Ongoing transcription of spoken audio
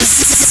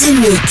The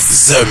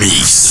Mix. The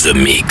Mix. The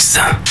Mix.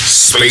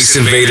 Space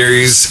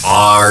Invaders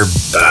are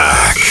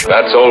back.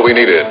 That's all we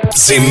needed.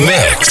 The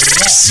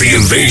Mix. The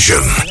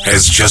invasion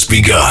has just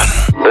begun.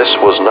 This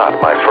was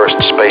not my first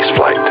space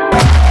flight.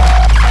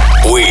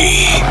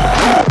 We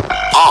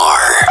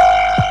are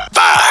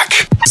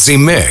back. The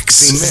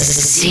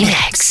Mix. The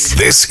Mix.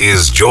 This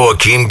is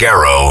Joachim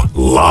Garraud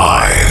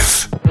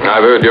live.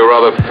 I've heard you're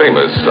rather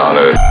famous,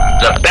 Sana.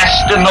 The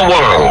best in the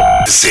world.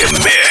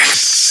 The Mix.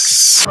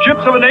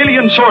 Ships of an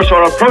alien source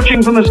are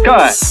approaching from the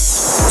sky.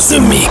 The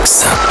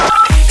Mix.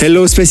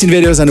 Hello Space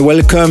Invaders and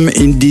welcome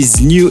in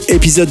this new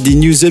episode, the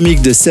new The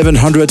Mix, the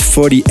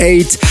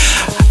 748.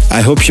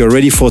 I hope you're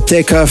ready for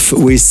takeoff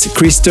with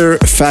Krister,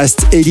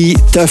 Fast Eddie,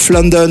 Tough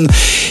London.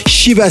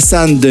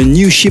 Shiba-san, the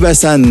new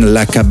Shiba-san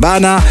La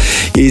Cabana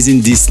is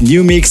in this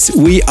new mix.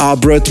 We are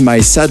brought my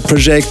side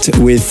project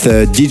with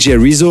DJ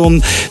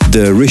Rizon,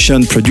 the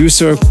Russian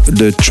producer.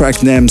 The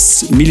track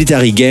name's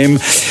Military Game.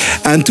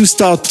 And to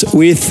start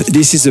with,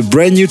 this is a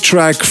brand new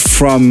track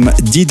from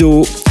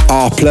Dido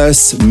R+,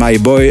 My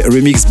Boy,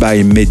 remixed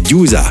by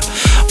Medusa.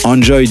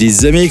 Enjoy this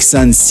The Mix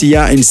and see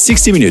ya in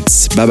 60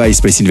 minutes. Bye bye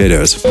Space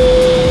Invaders.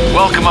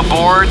 Welcome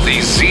aboard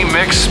the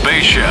Z-Mix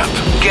spaceship.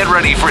 Get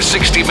ready for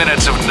 60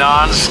 minutes of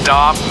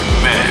non-stop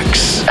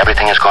mix.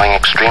 Everything is going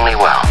extremely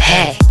well.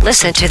 Hey,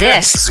 listen to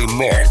this. The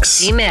Mix.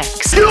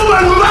 Z-Mix. You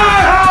in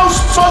my house,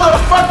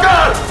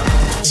 motherfucker!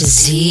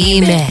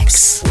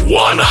 Z-Mix.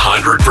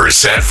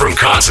 100% from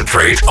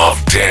concentrate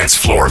of dance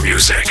floor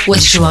music.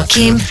 With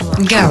Joachim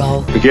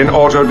Garraud. Begin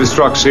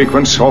auto-destruct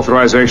sequence.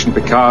 Authorization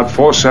Picard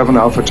 47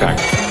 Alpha Tank.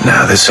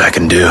 Now this I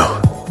can do.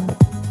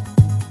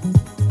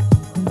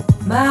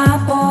 My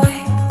boy,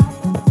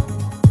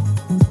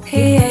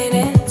 he ain't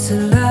into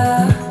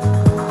love.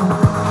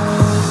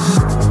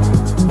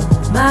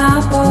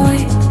 My boy,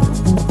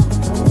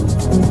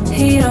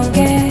 he don't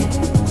get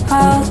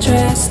all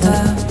dressed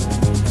up.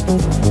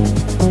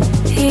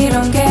 He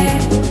don't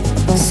get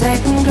a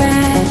second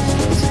glance.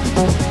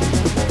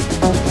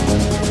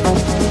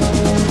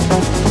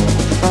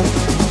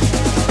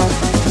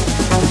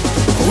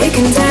 We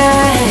can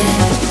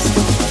dance.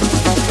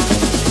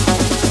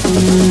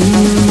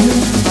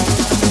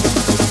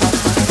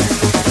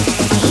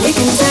 We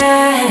can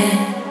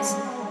dance.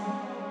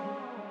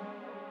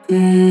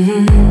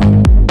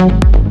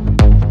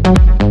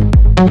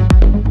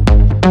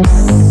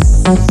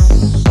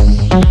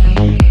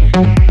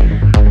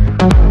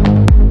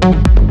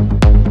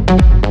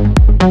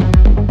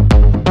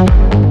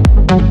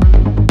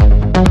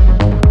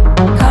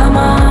 Come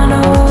on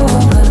over.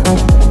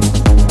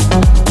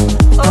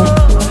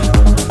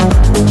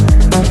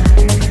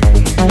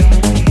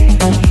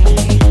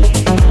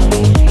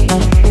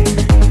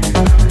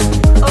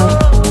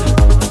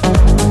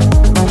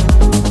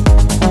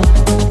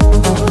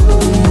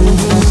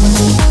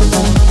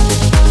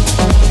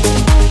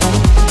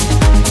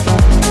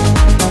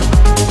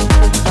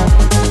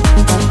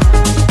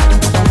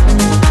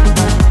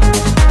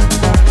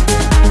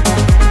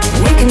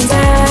 We can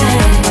dance.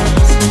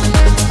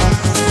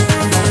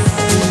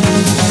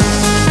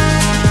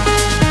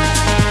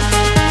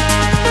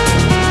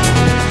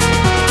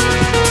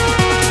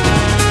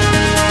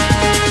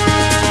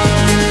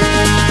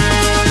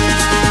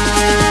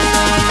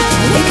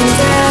 We can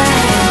dance.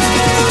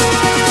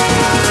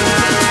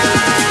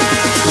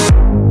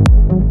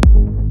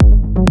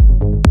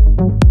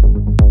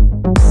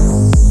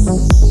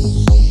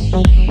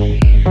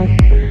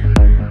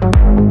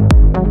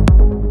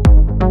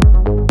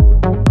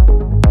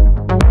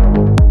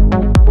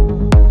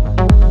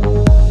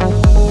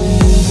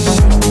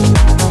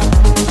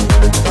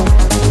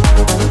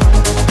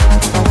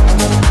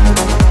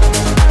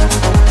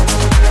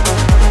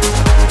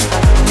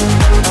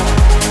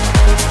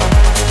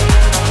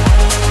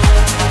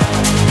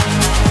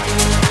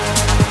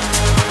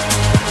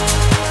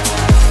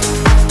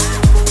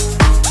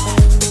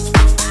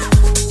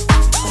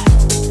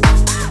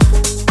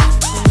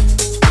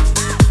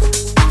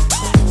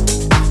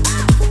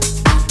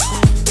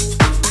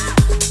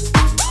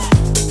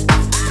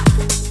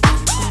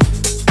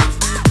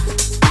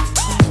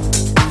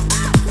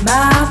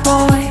 My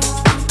boy,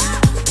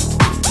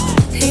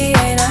 he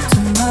ain't up to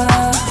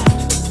much.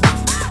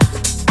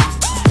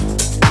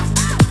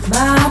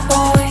 My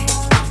boy,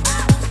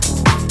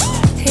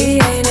 he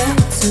ain't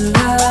into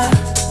love.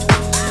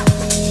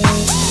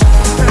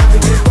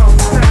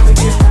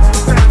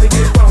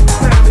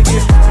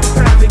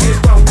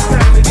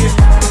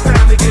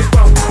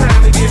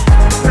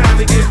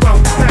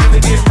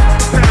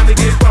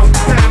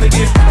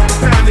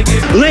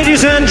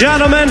 Ladies and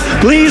gentlemen,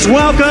 please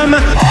welcome. The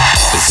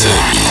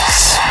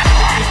Mix.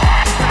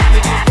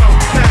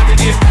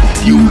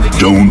 You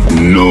don't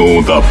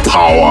know the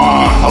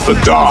power of the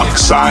dark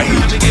side.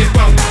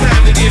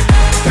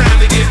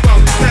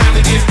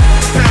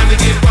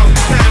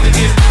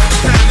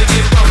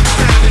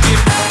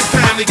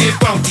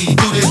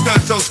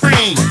 So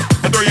scream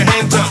and throw your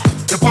hands up.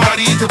 The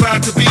party's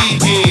about to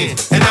begin,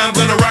 and I'm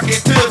gonna rock it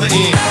till the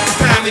end.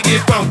 Time to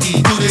get funky,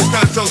 do this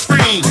stunt, so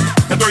scream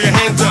and throw your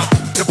hands up.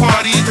 The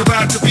party's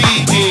about to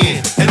begin,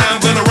 and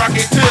I'm gonna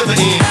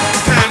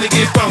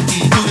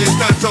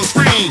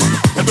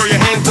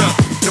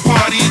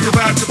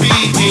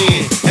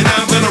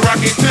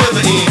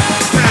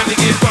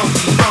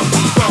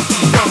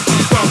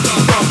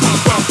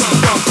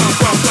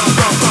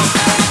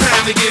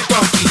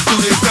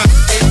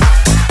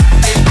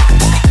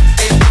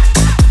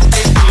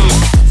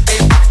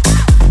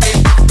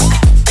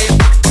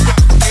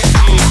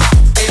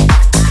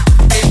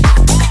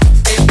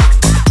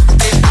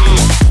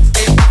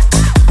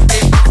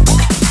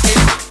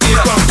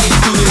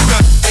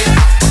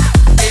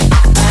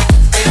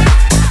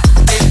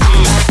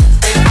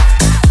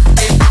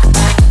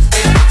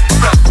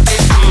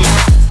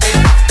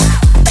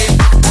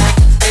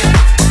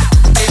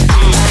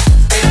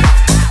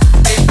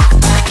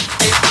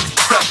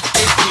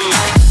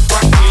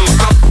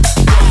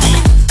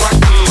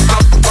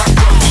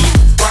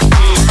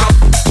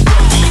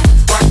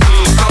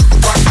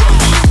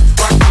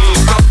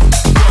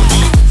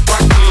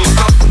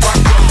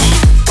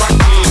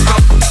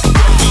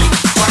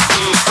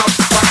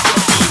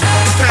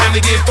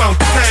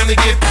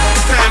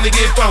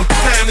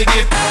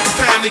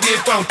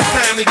funky,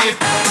 time to get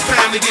funky,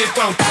 time to get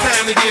funky,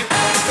 time to get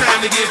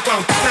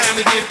funky, time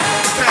to get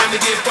funky, time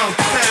to get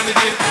funky,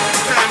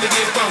 time to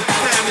get funky,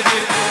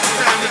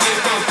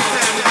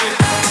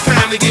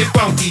 time to get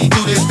funky.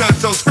 Do this stunt,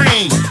 so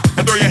scream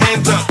and throw your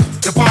hands up.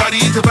 The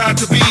party's about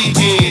to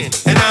begin,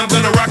 and I'm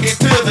gonna rock it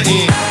till the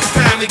end.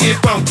 Time to get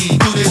funky.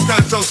 Do this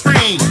stunt, so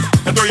scream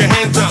and throw your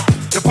hands up.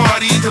 The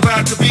party's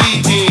about to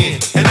begin,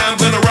 and I'm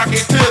gonna rock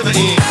it till the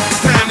end.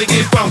 Time to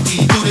get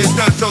funky. Do this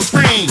stunt, so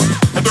scream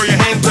and throw your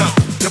hands up.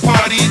 The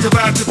party's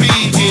about to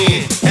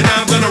begin, and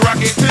I'm gonna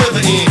rock it till the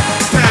end.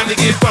 Time to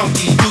get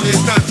funky. Do this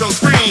stunt, so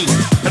scream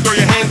and throw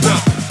your hands up.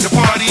 The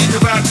party's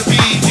about to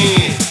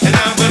begin, and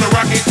I'm gonna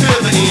rock it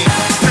till the end.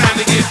 Time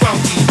to get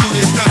funky. Do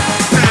this stunt.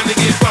 Time to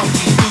get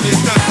funky. Do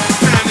this stunt.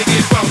 Time to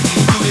get funky.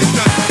 Do this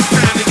stunt.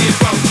 Time to get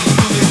funky.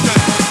 Do this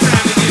stunt.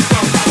 Time to get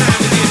funky. Time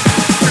to get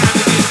funky.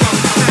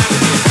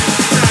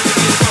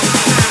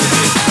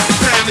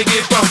 Time to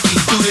get funky.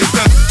 Do this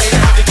stunt.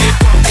 Time to get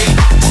funky.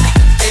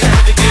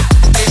 Time to get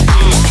funky.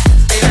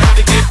 Time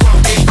to get funky. Time to get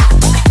funky. Time to get funky.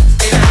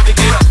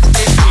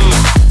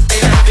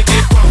 Time to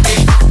get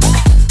funky.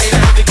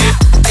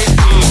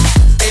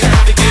 Time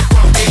to get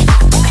funky.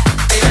 Time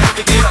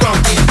to get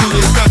funky. Do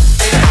this stunt.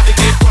 Time to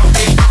get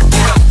funky. Time to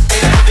get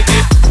funky.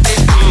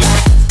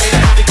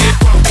 Time to get funky. Time to get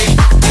funky.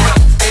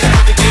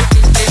 Time to get funky.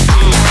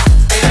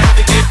 Time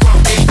to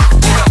get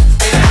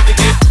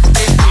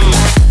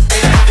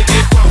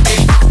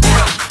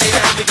funky.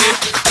 Time to get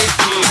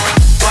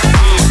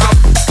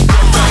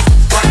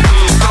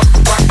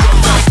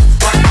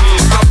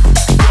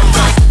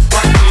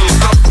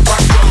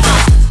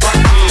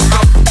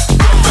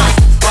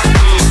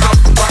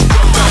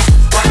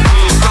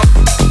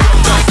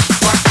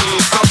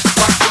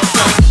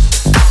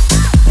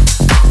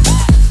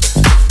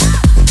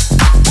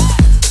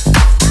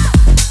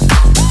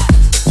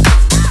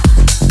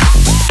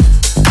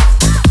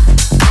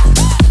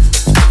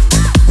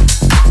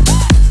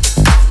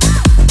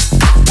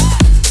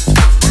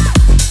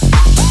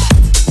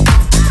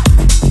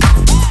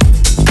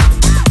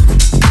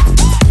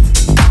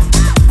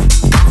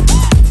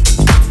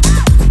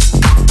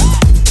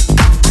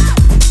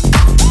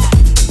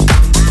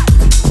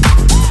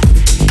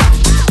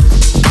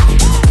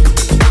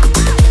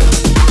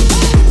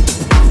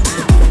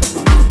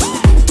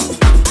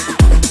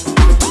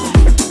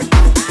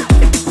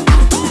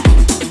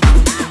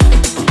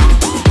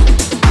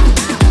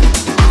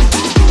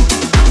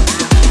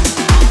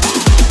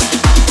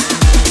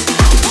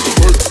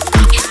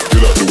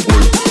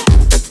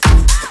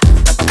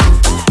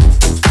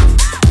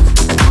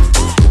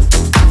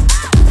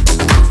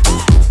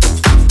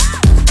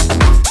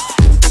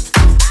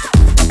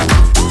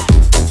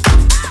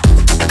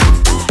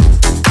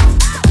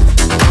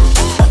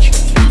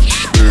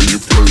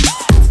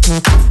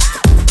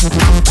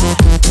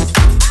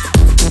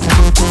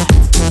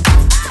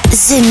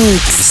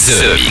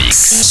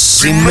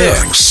The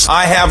Mix.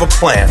 I have a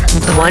plan.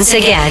 Once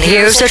again,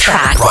 here's a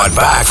track Brought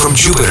back from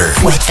Jupiter.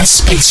 with a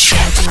spaceship.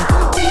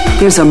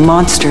 There's a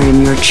monster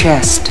in your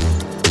chest.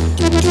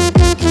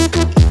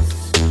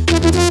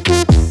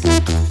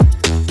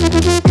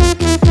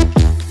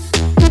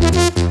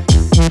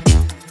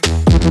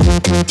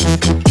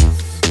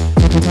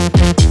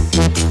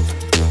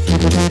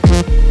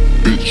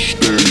 Bitch,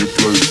 stay in your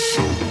place.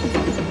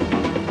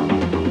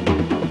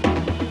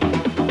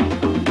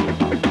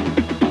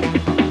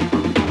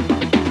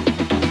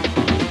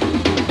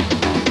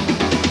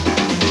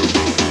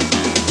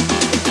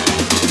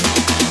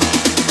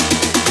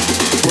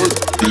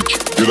 Bitch,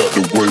 get out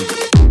the way.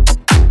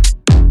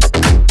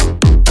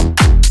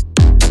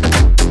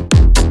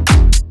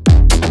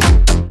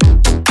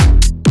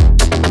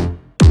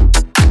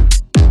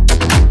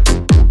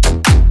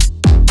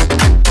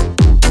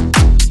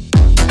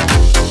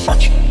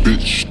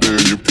 Bitch, stay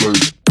in your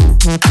place.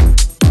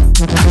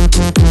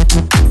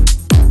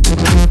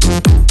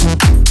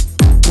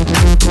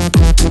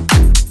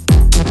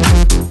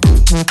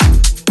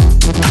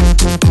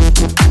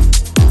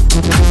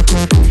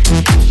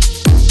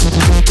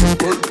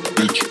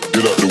 Bitch,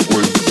 get out the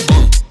way.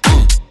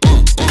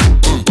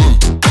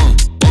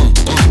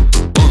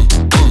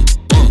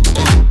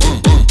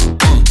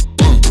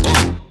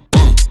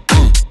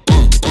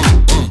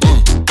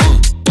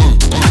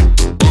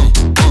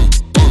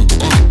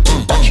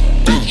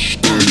 Bitch,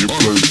 stay in your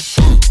place.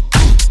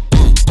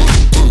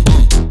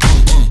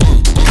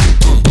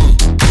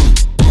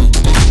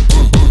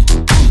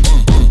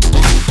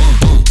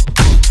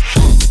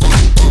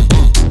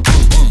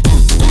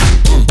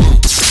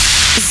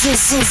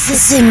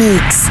 The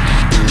Mix.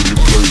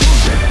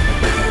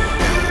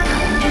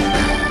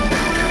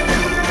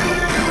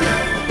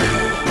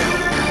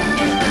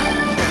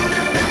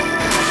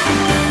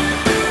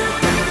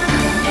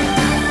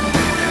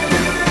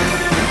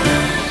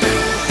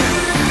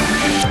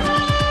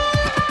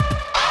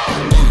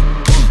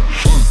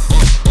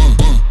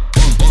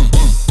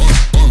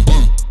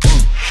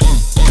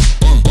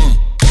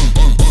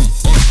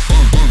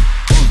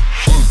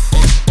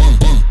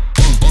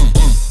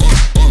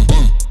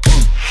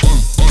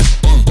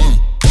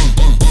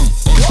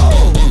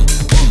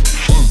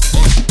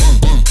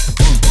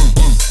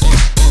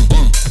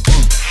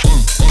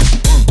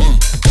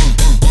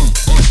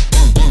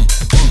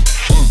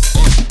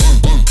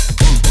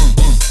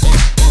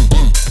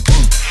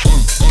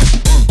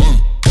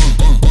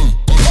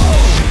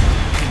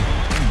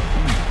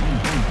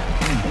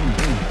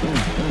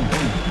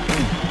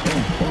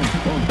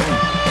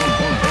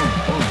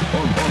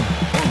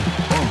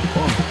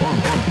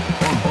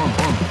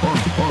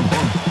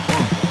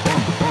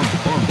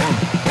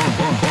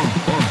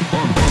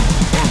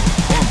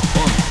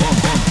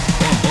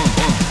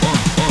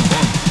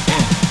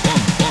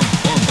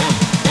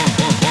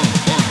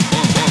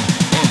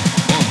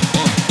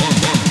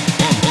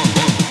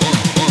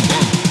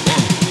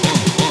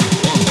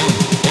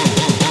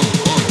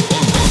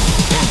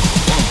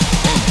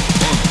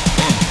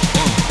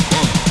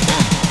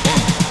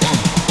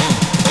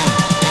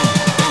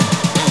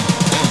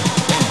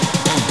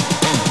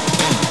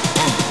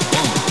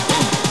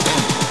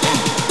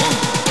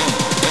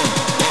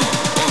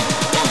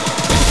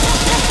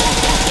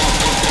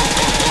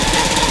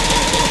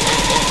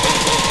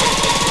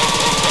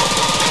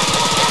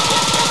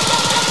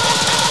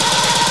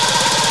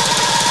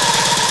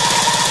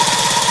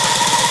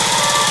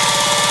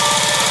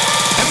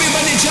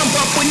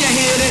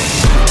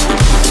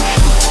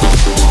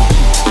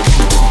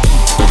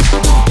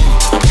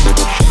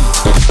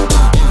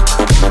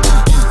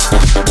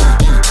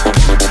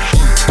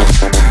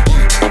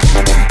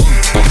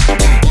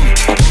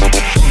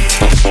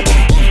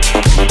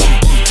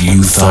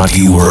 thought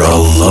you were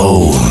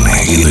alone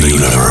in the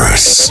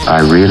universe? I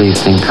really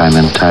think I'm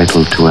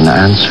entitled to an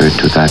answer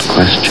to that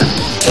question.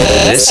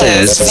 This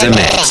is The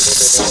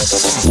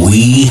Mix.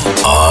 We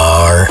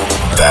are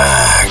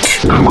back.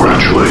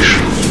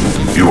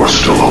 Congratulations. You are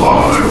still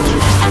alive.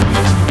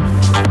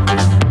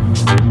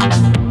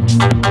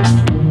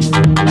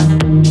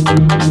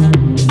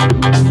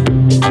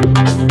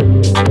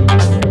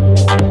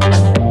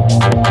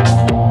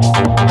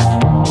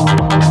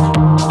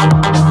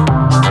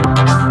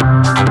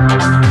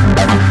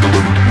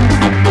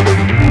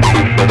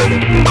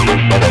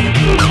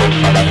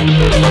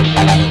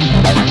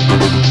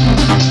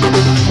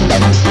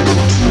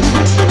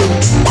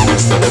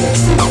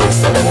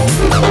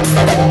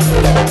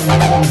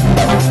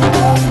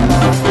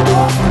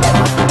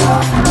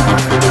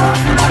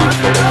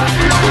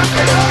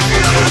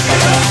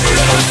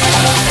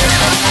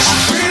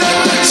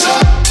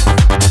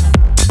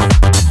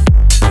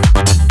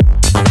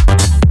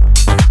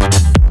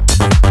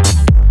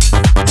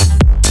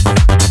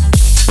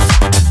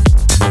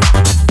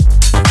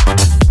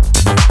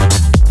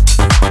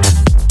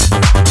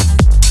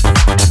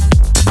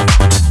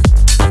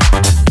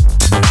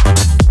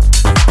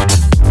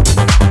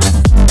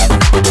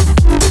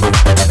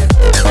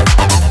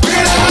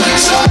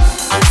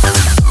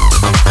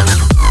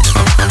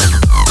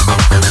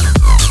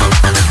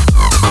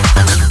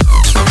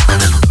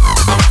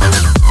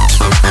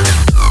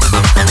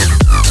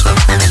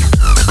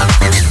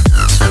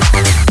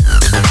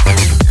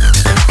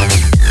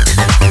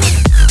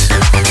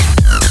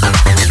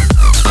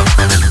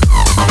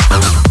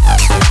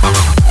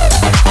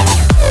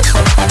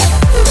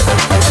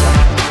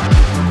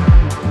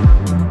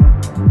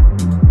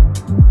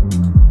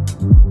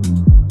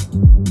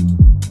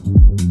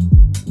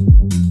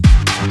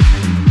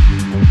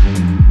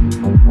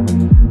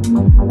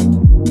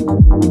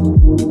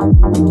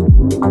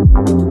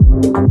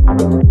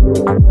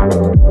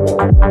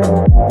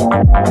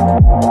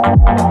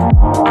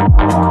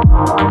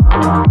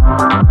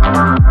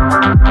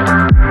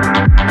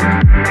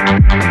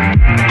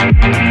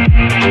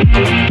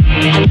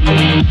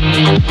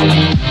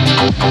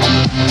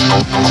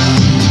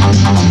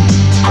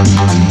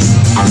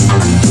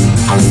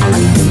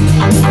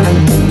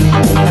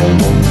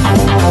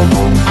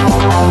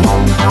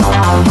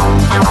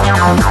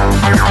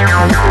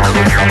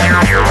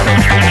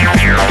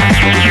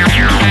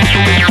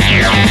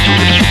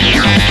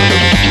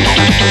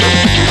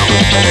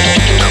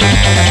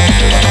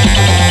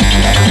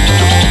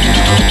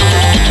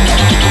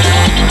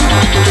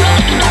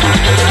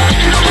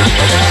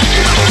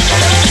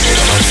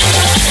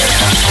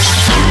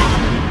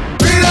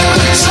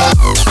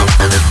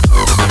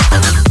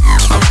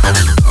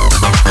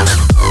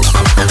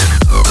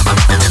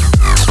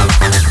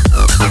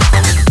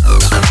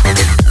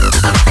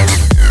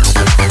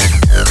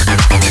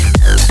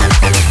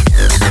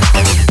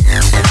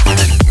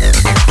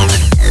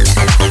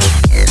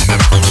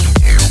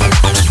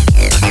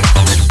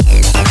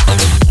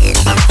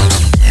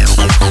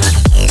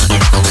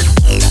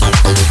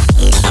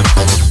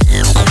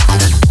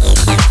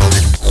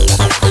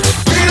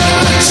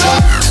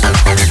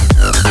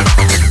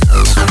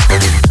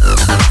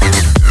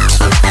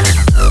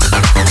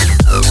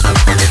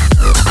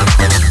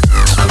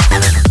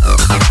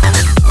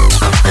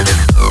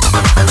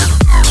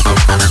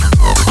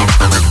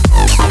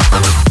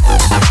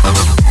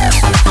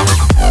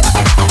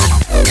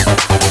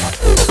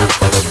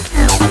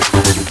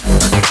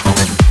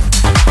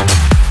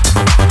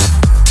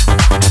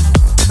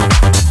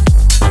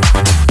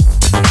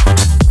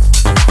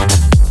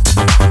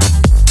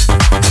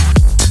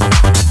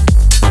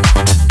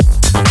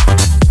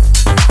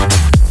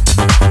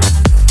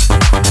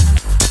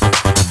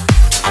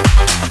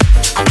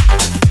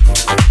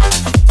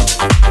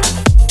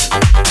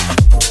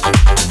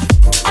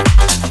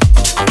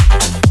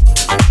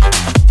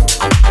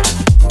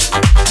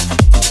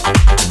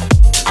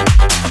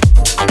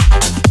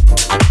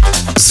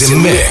 The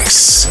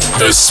Mix,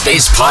 the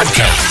space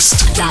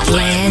podcast that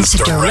lands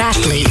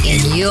directly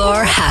in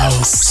your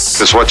house. Is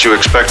this what you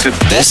expected?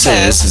 This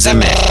is The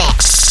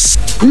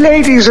Mix.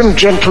 Ladies and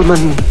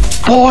gentlemen,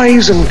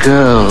 boys and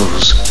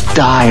girls,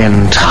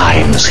 dying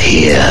times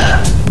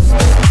here.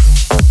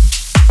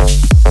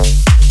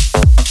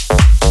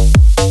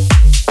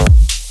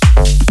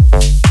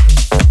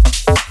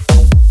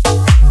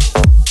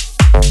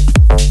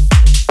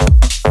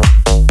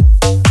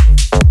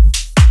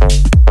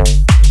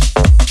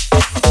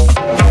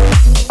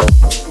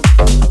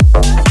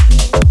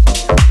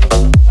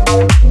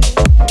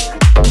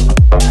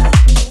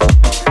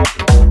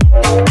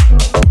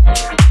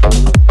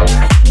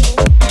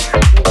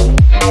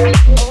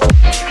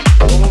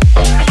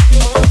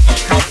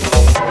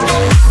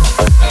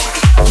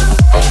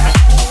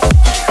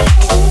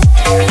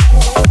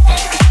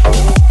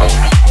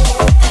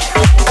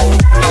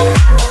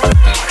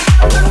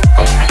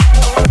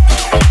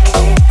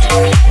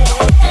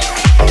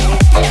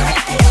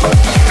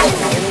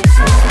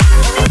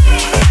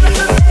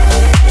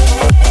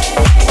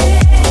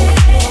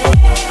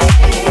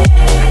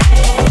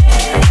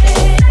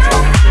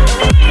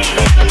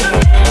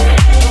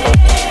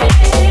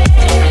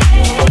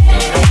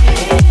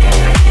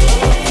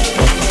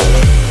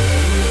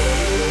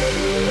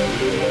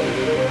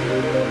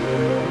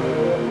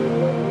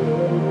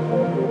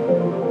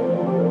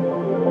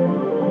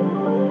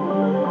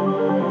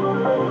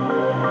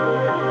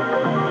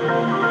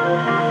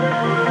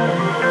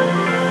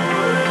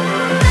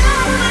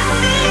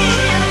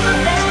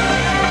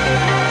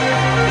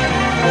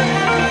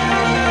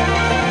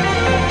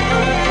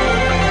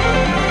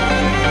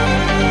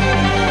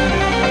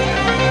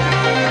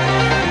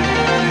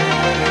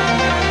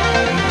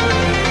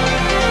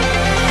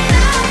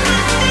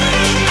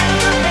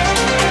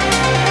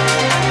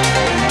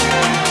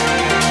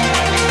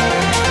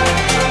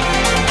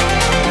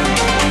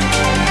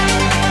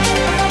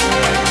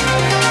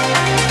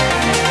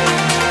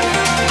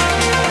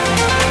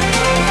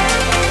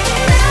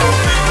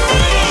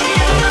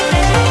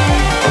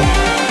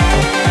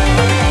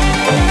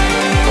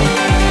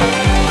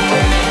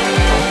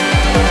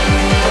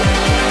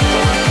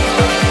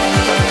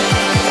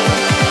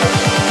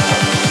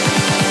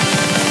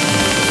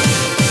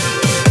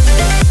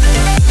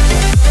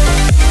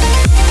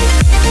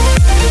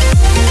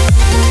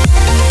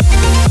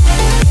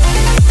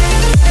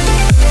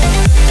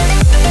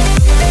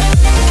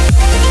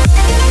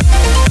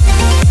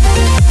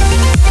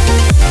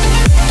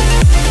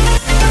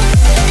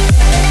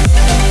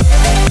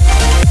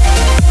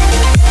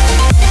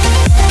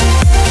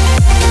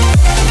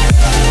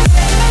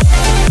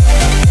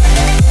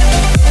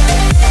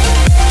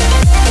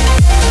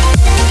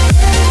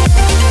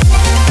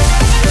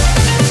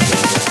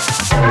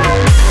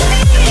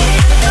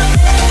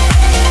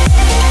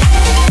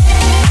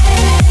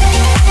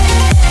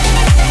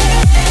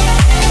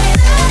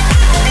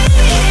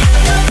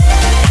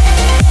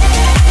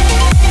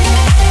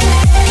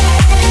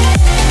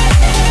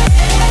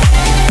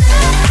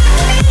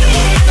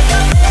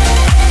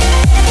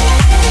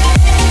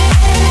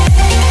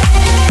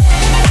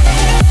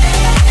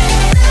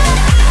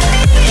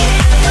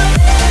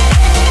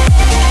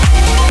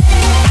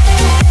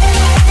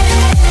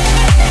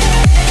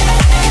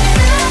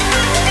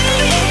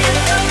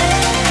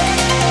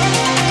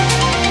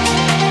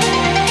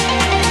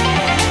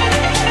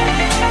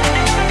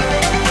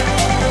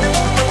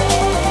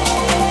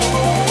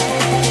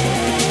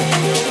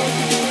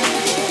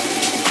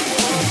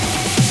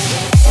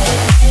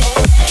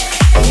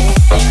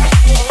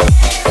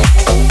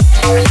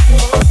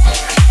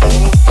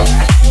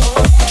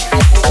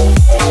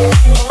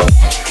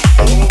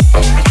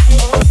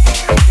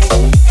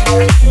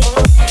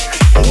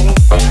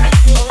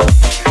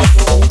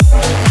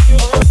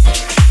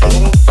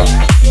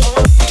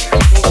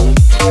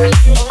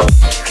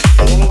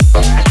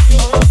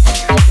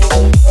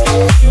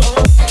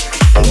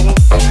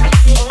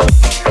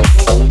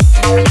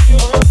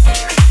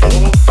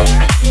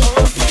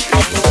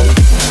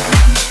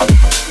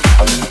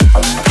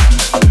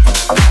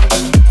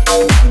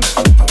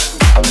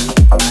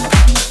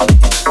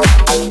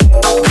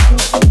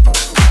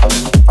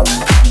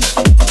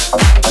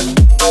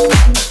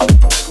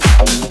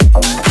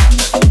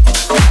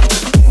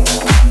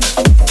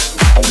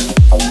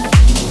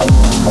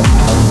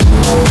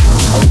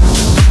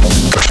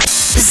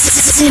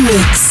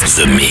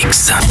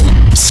 Mix.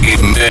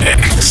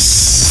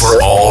 Z-Mix.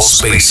 For all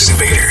Space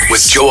Invaders.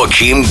 With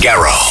Joachim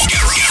Garraud.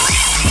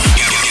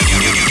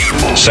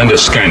 Send a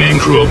scanning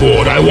crew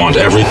aboard. I want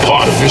every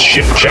part of this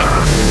ship checked.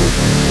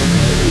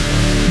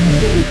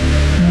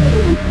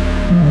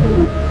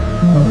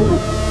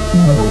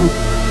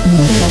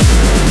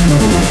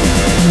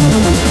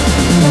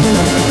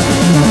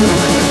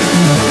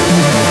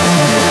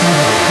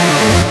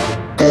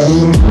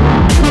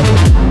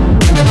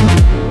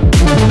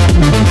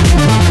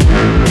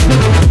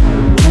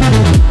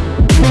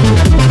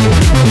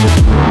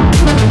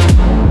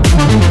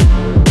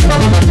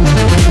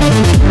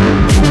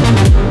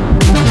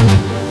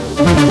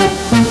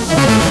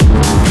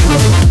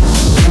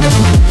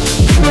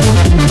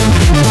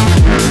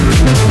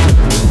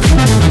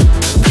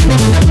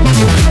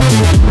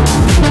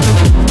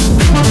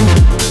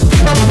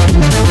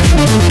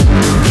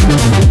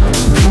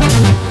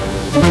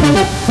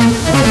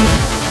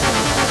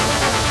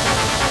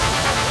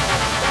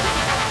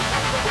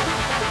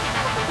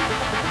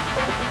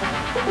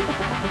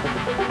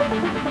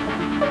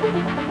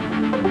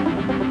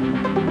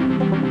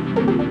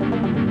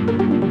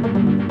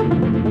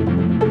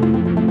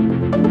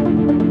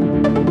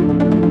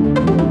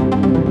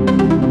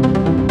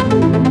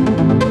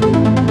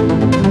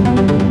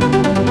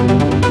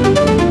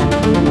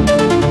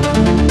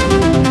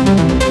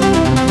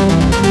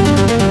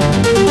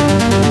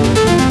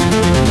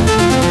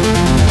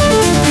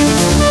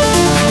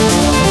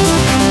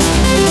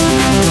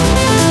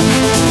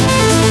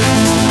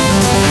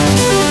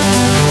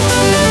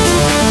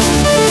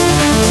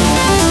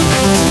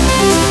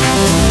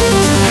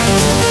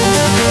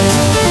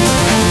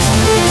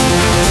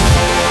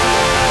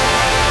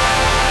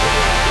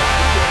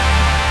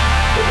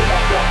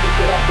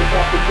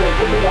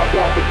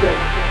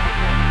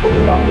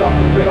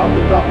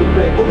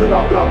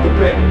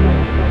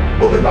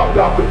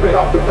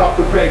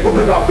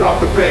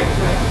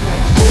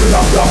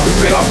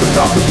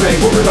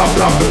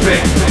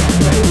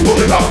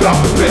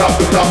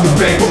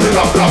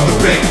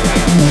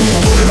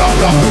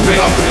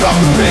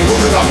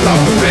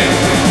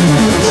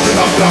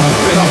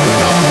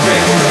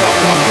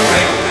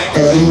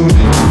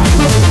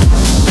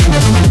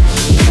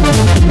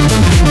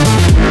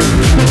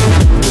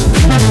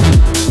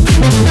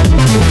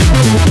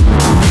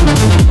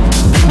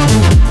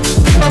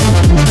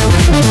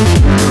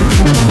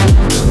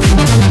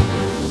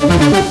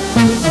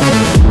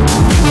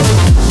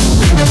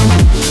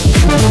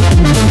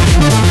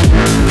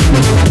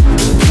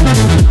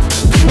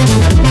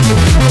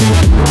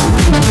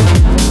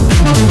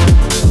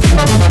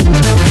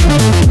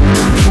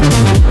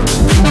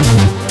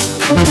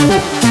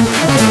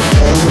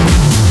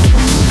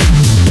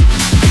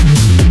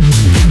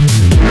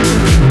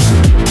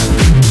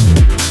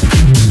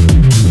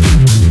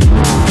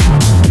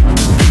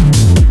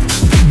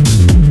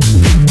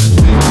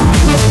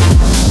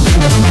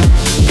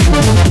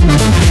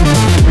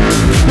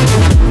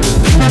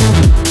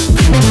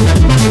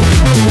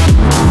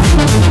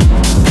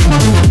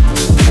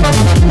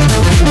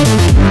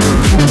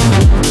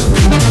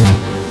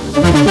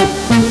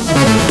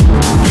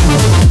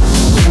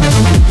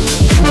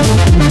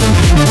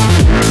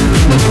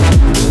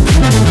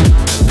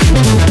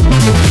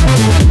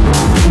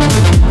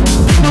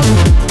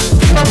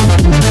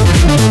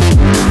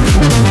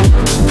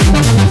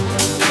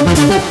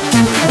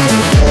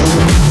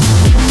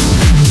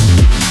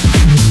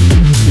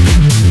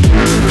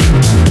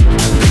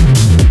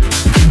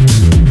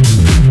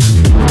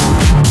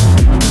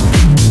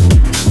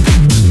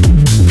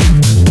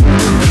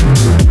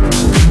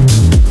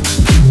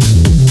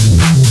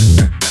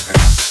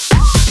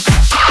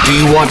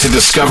 Want to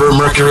discover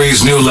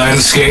Mercury's new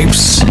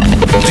landscapes?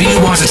 Do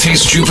you want to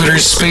taste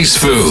Jupiter's space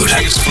food?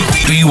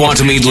 Do you want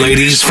to meet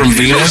ladies from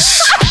Venus?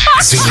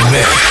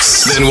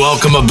 Z-Mix. Then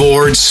welcome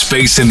aboard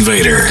Space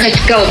Invader.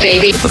 Let's go,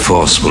 baby. The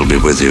Force will be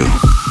with you.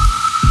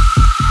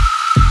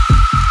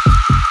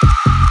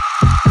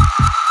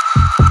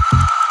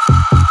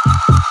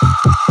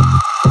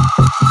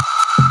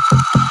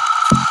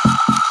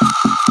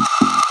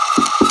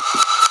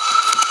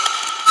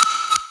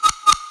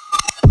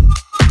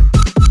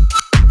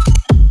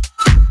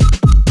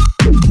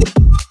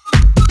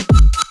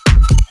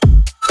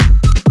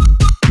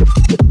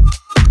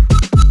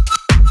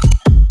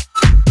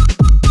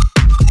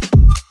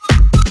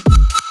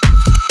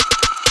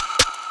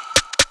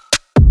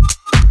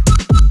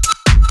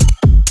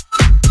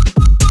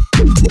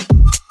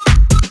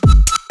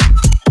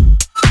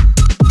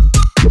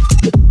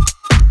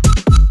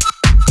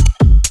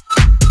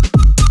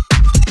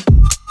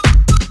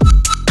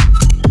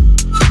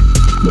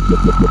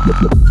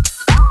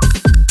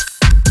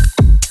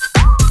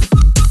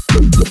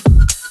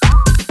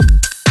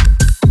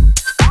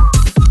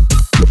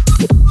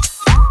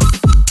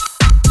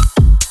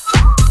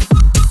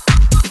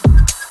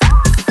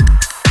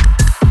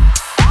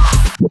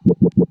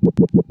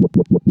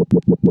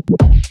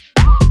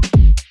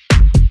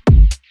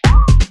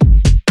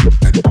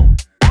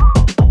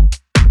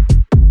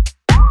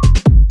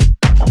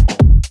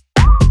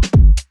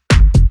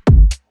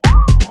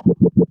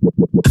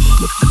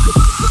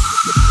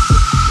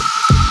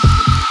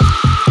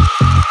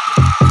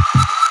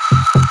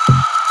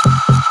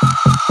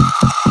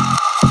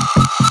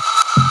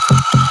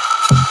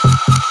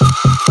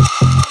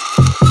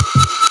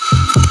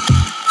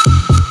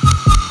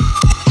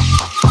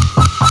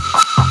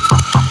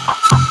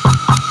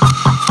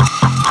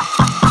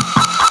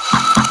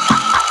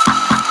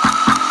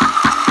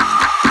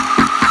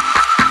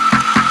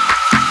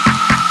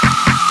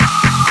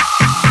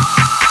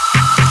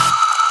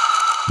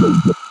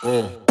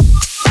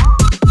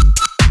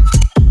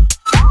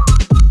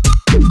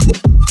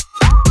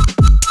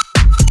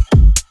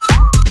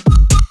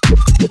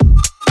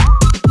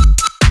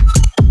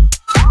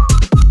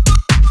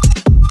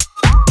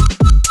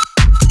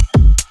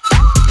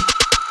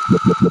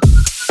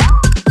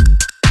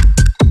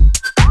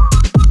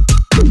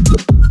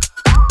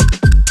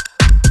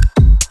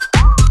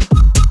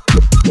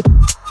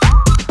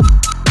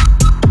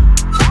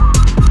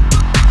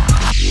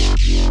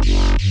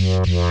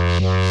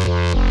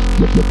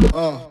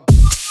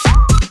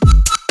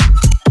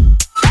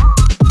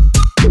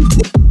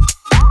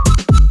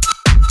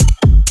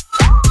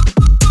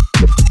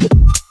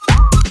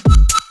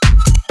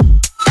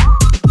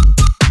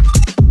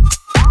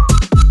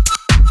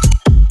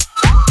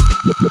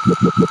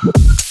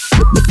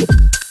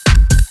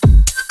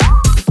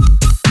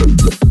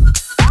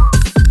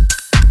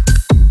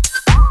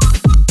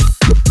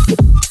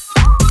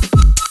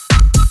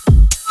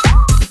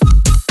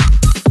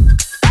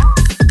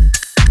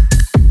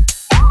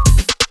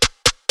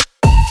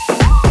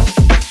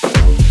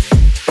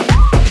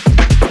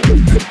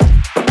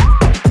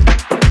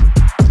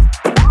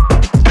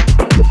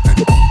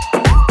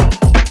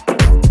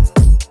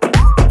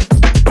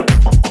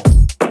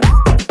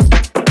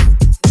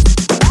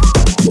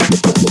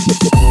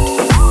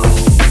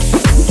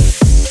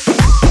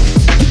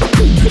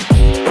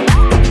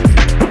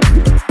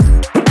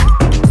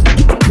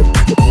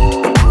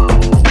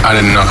 I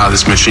didn't know how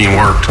this machine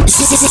worked.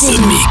 The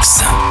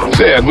Mix.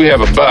 Sid, we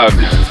have a bug.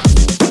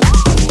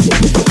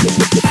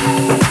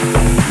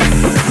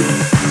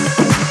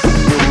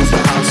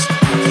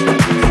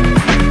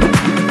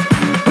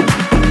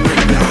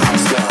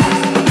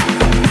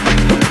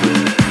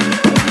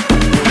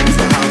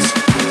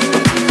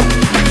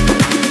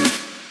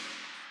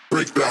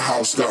 Break the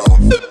house down.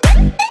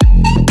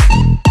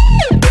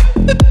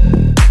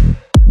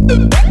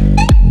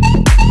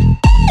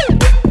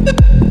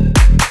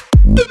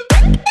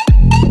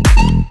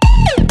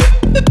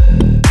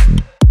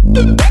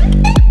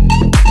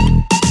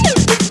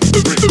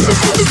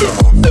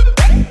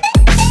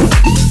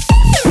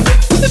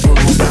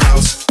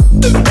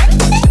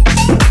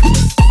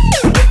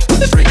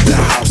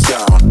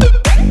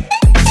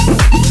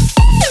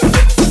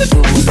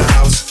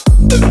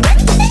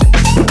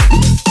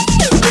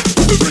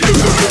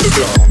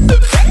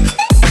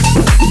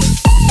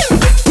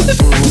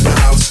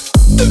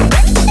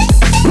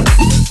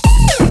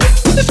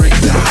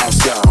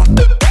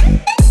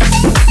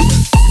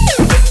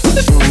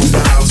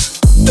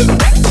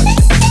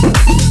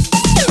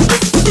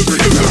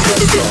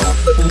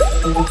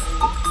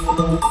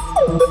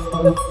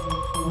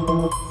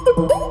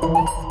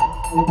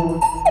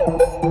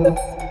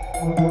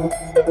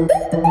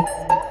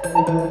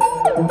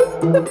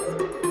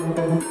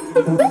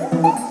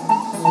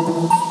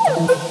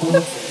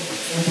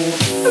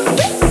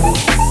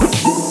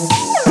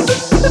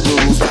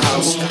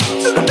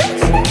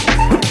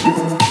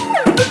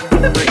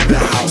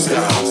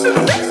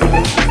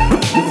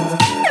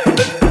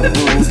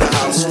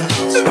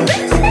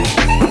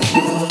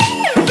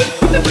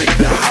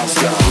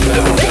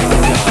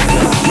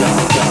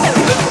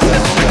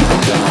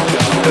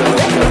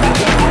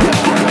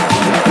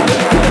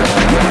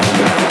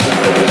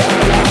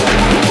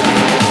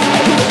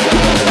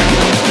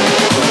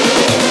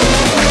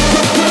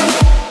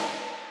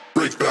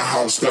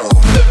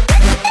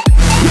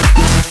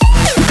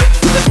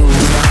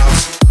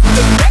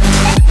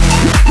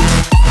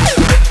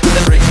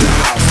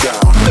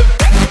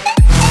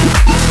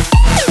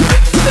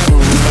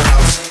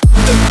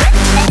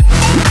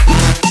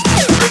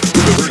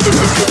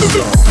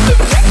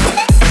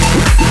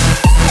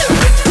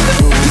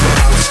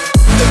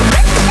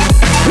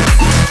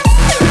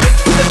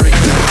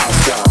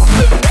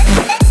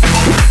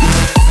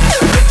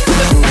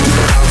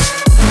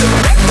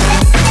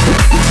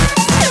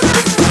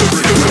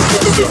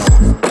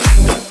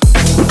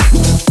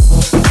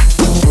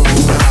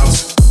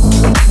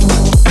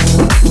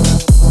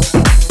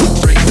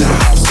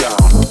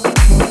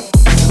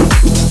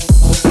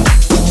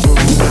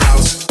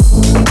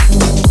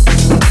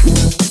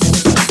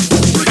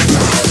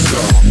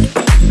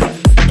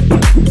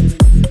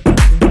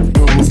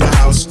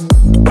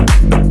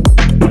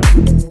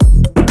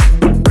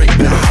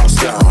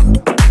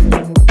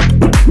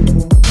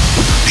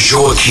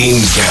 Joaquin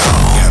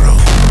Garrow.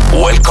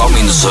 Welcome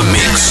in the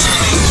mix.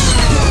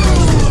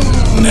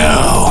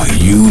 Now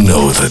you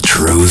know the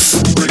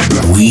truth.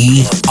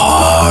 We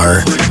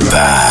are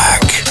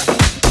back.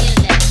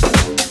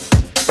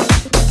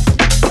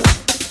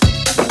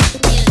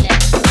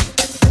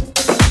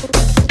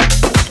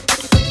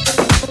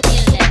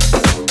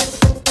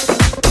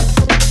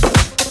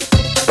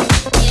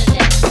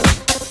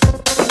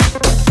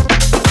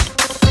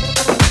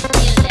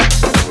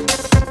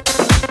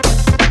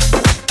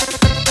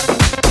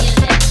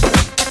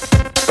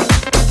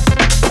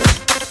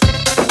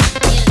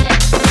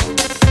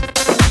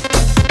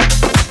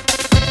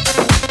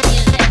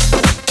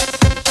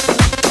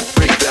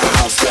 Break the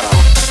house.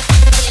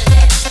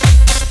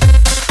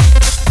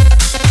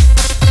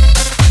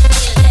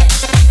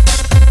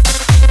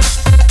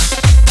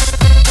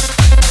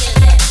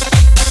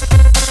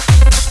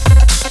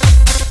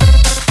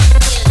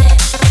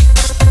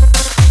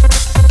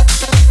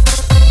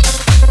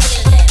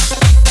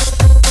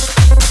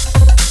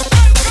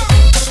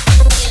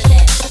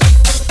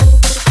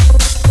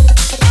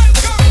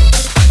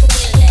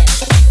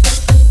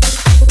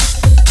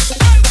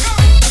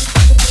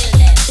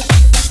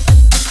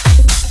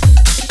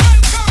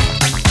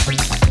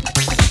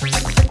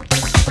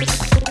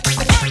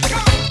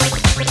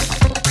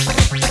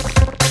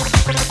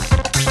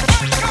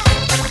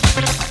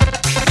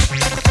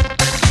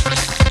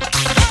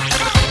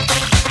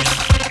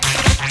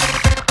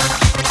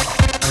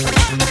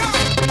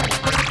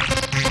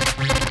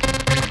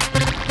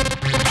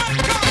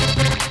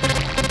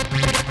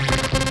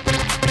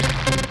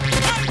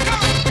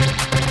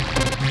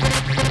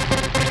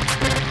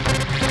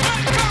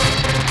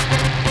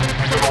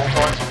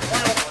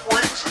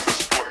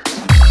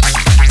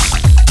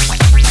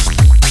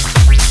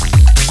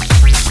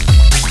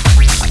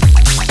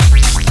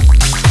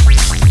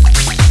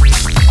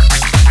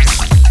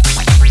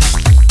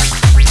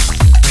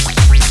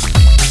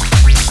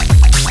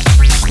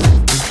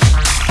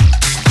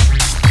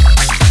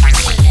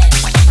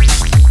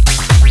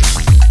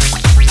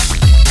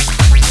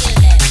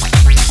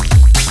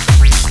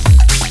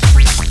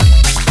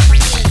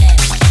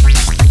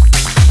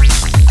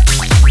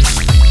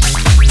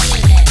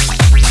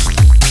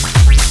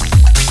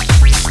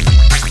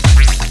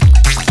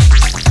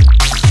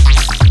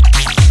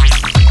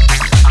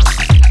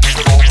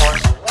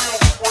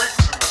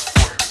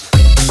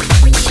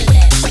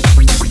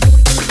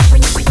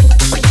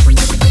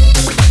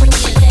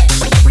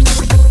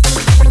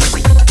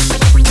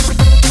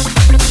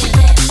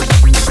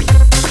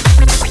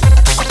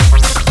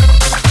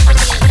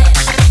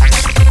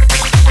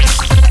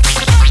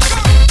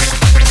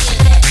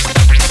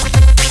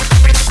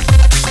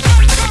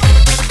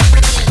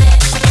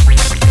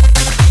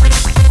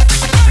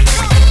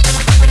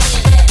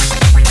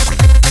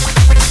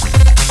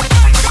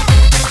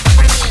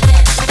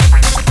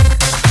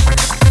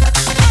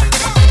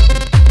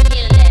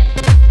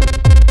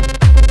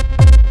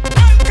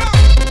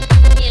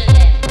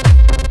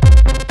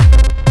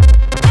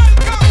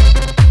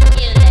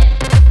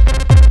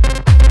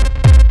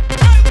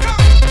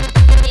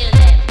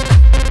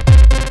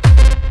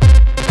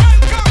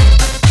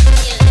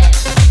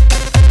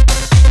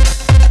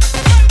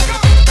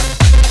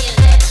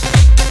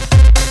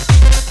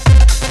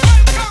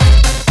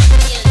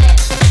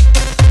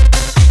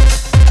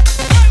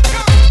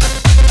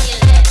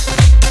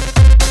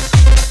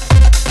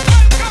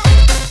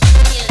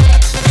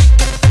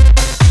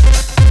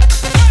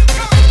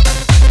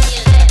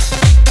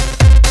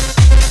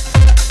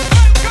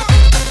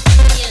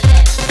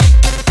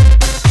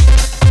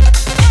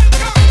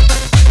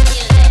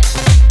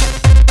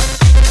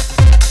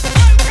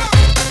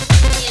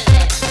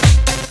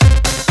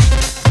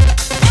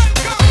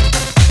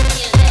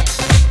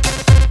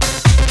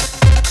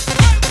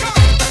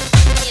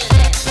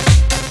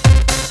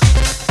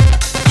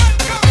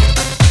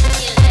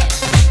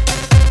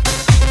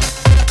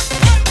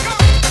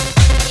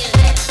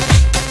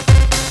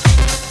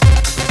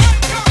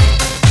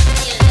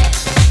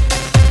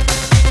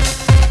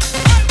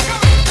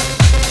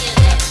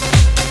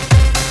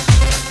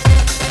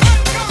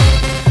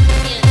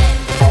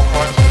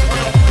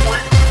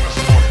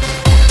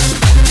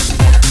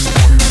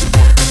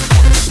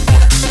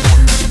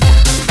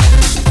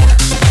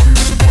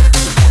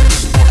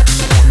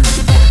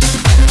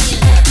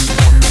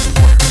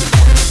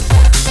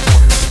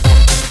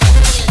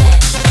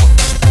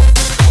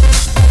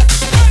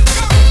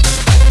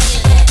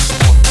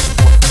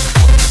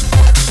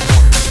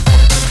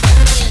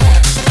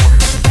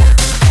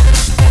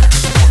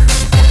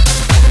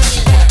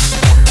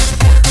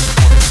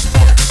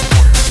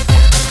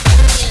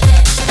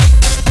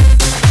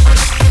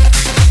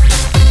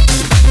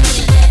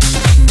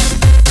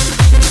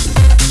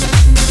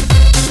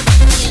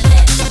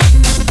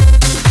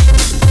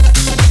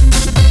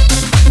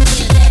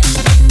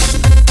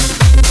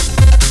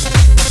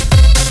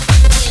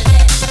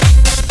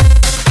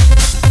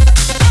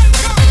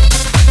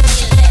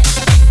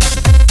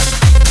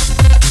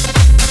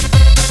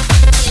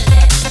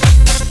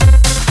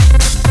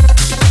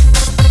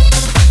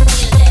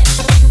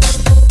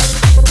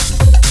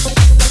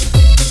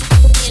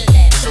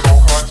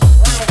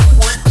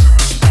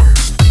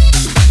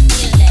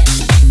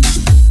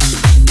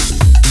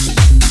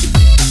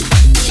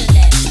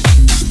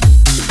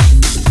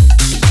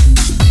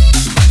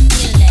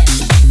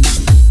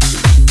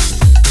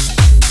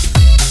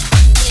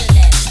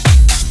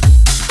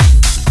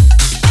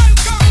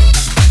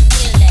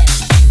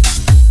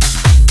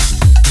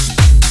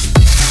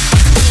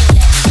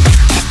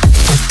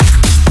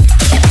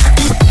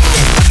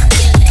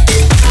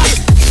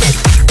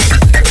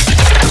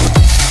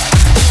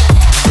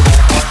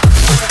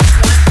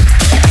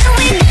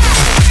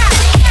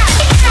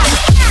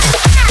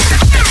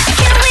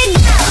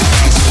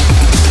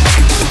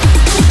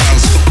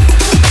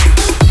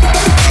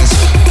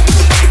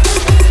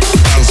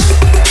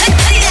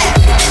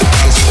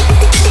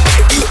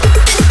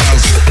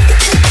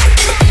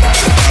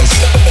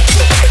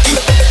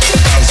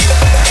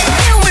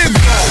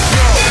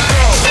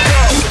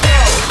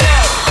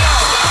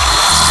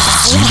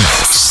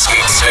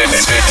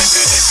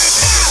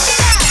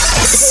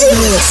 The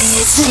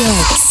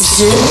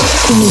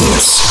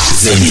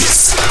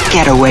Mix.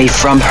 Get away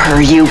from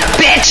her, you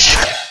bitch!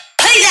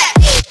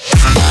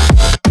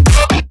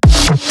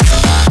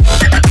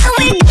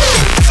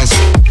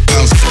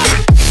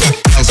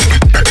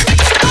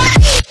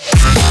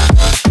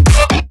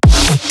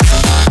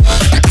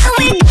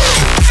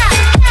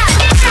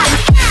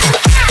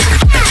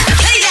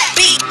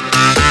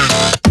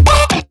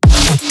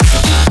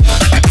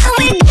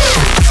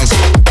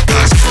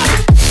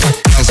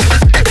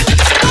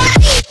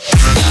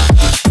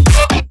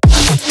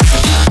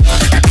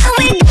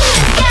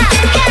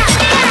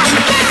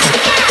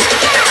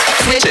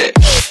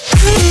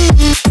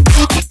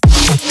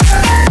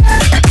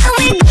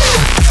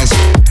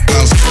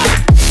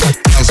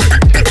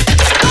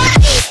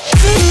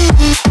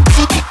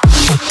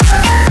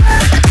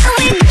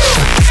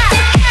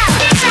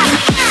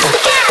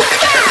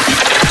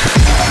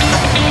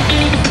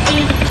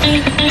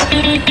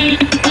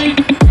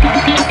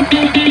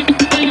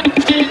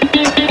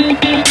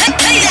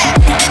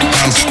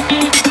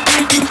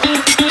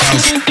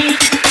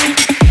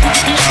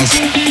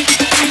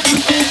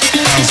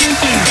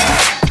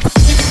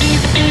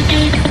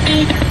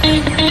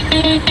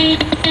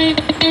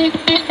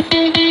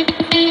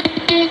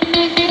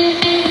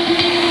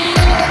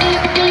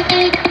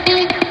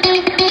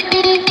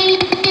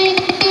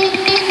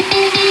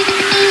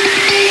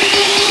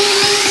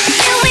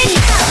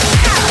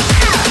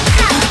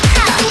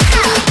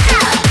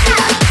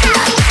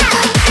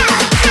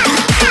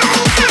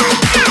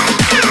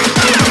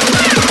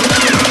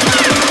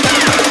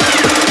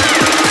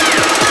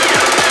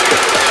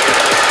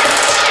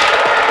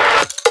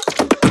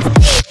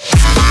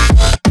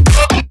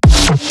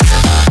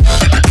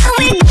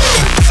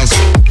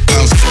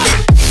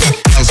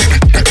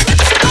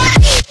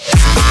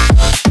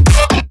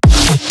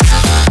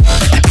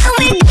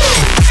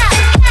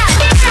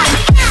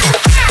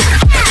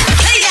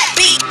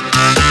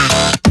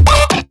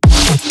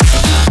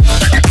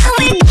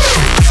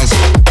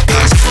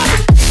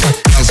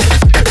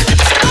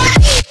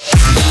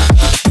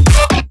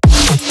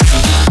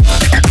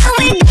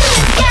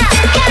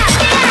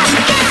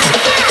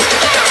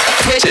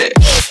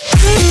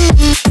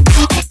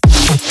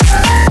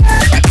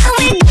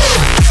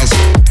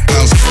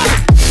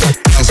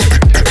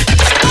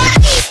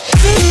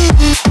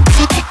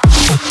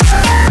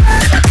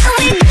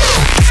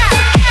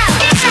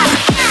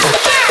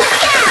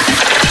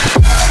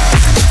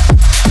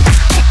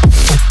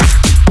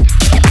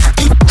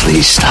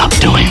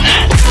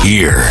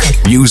 Here,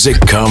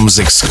 music comes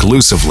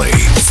exclusively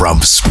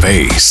from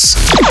space.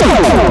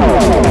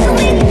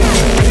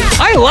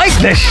 I like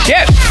this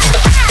shit.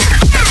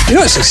 You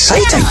know, it's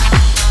exciting.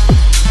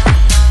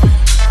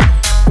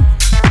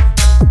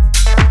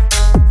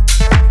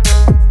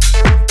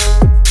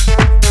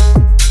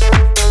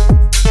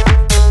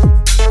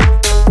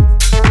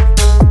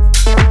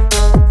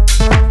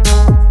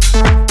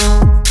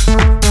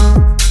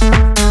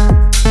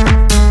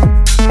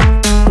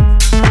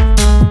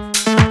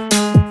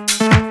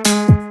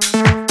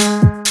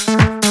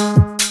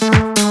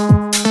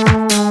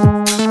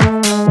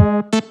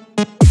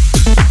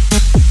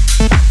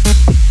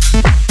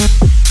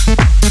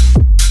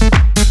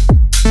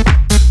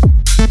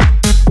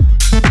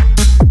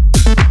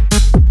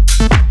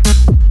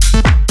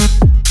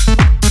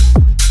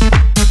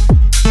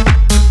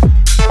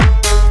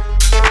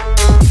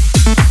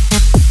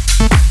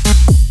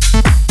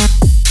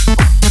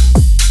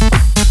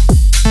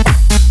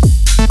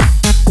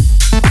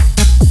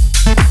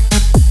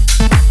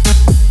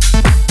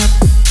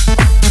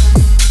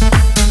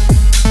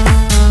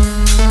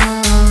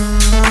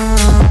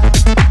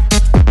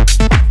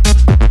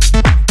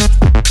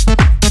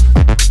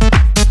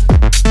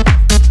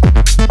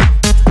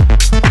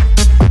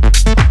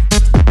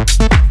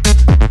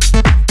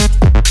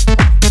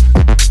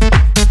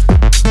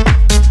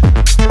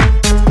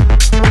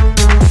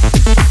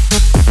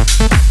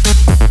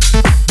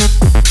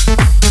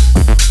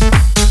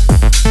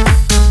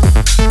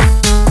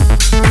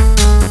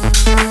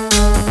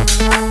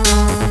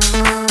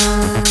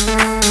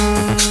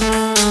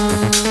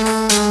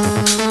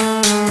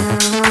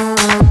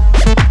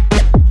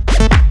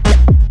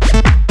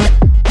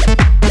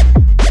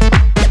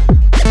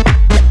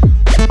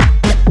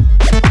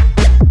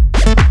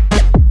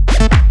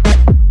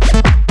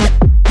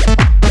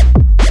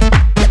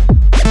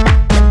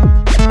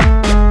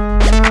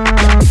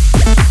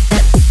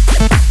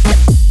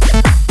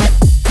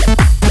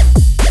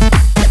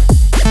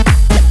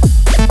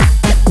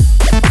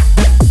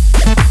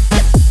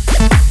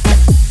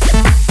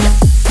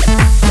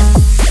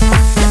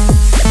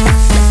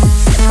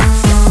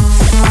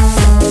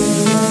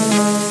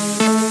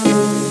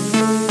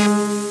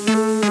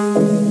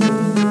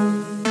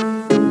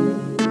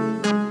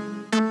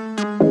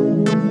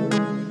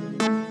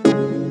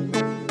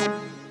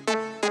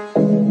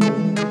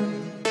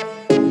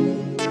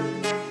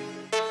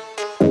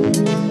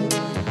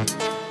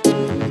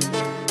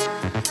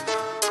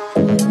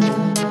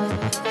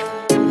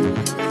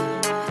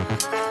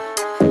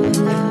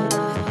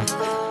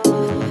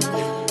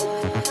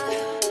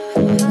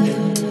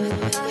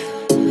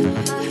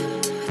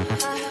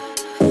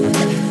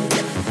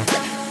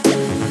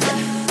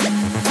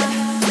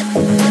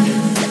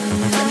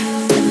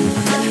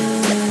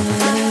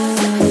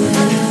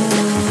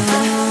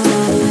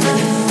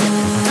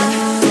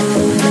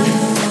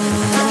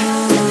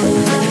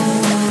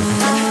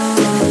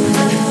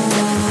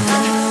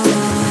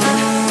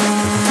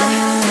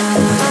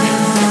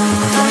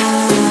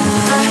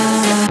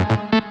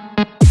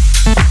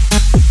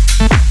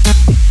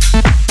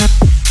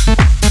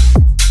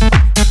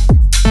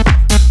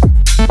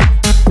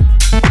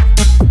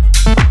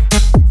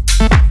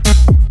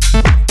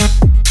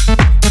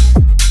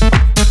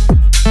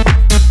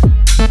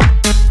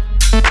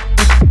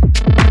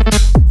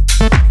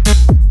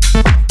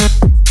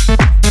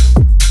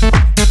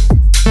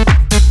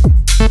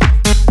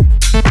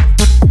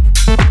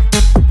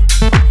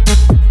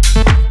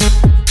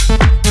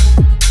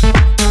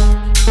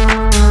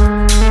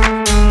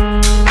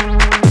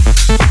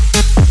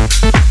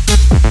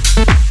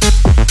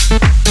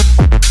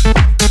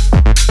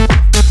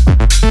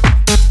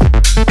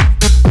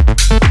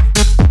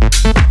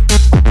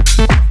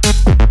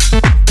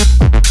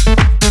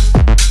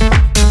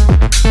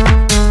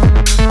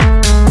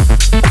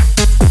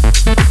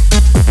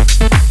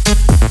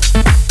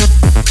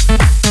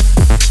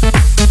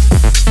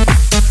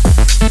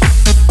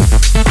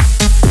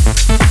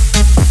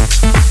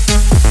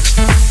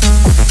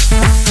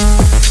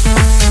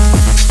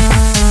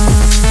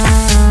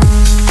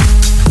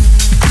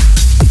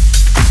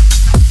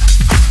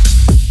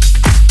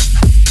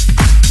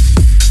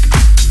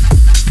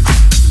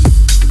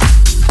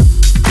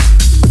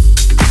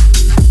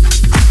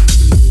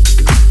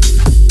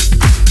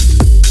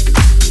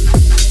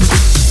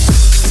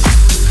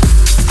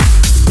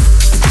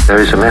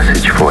 carries a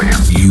message for you.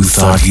 You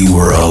thought you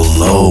were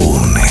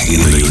alone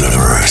in the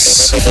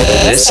universe.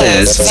 This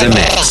is The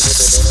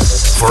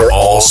Mix. For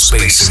all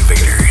space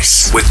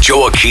invaders with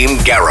Joachim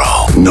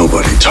Garraud.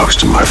 Nobody talks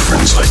to my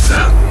friends like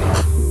that.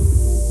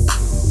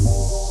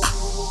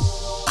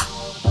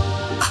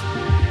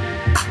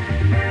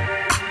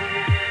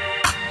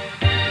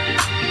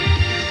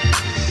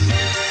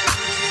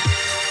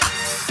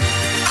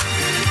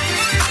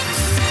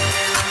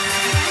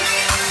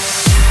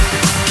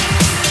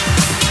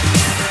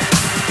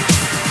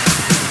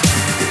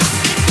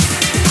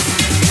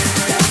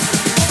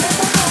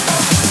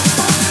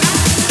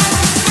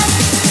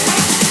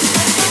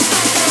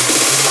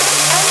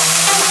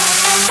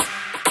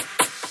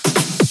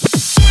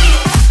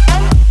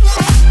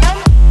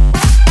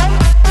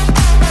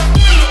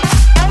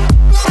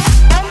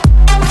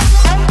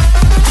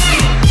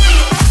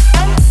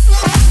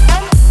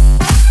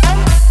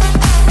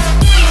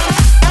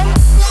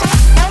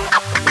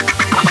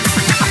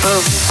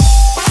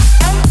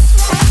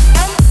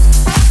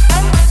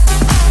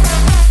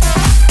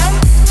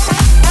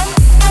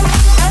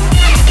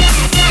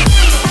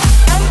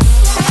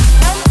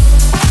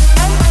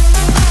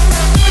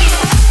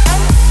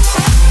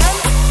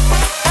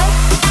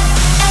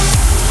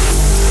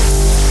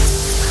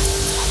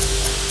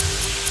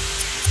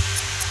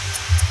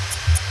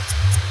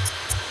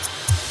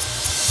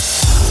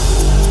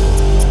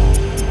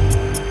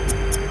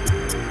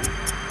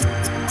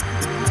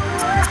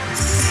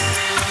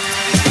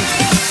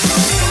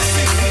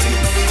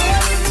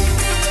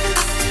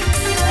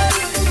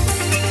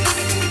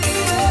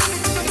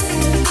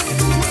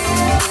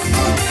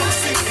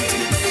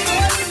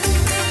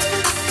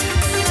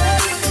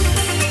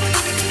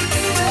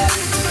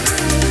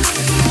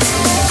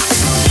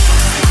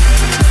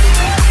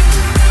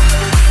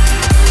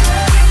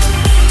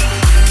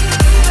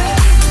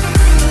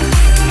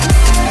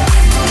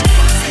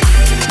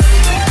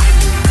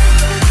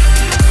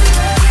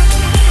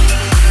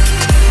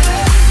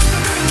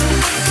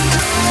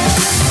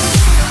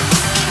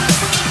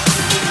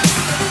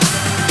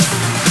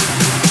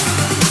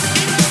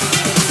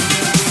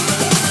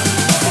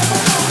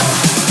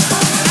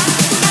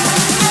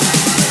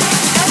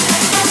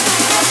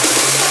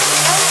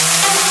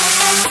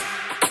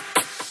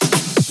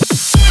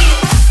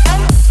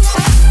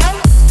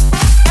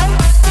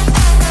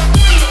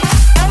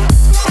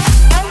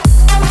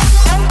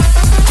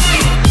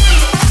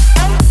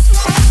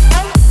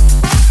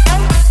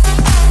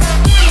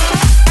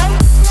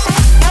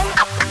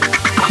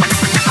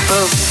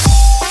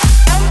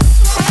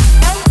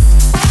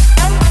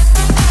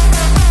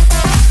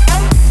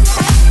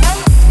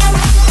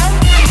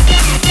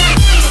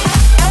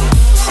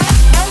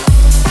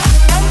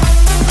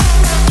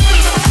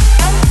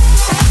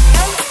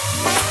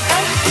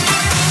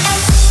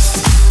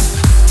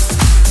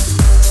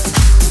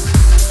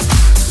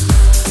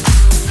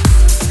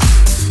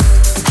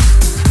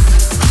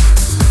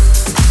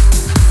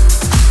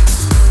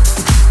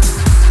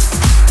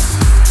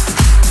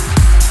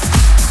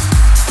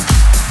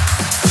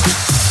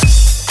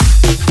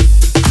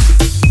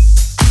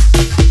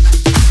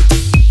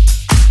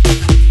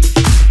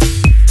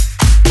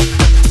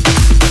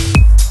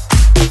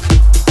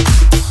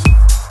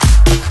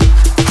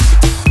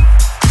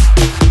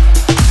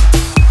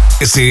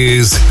 This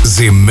is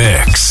The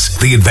Mix.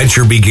 The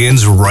adventure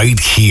begins right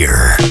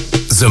here.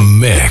 The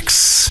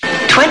Mix.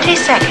 20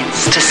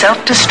 seconds to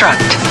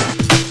self-destruct.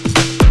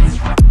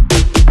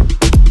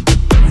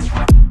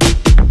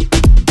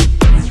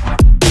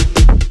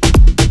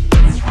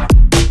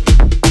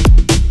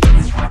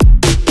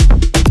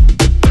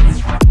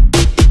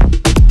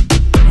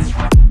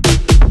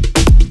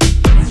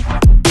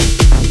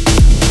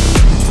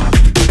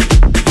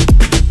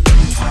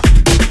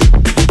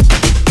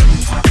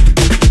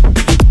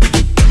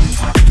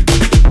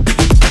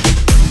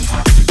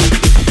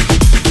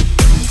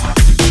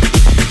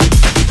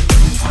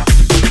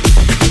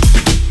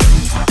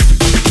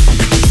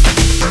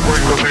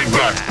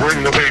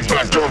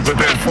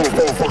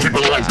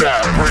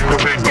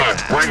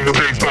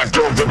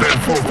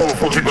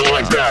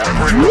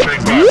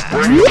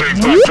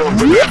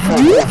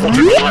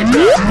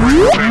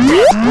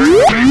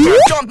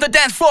 Jump the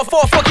dance floor, keep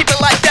it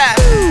like that.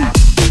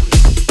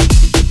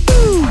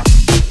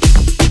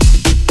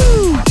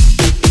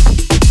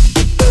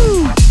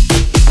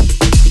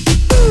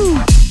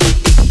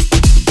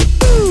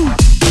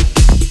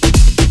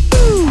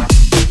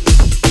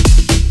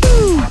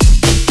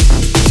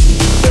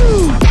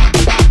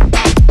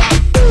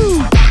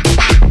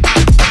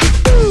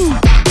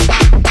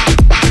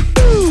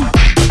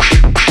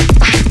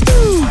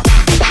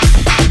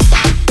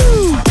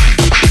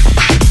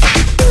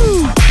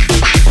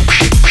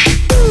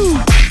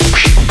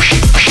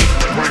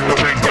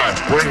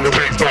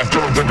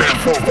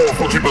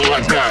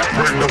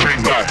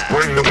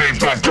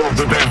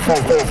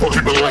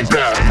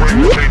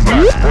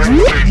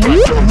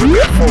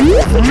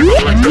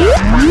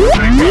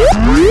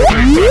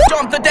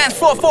 Jump the dance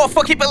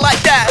floor, keep it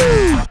like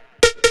that.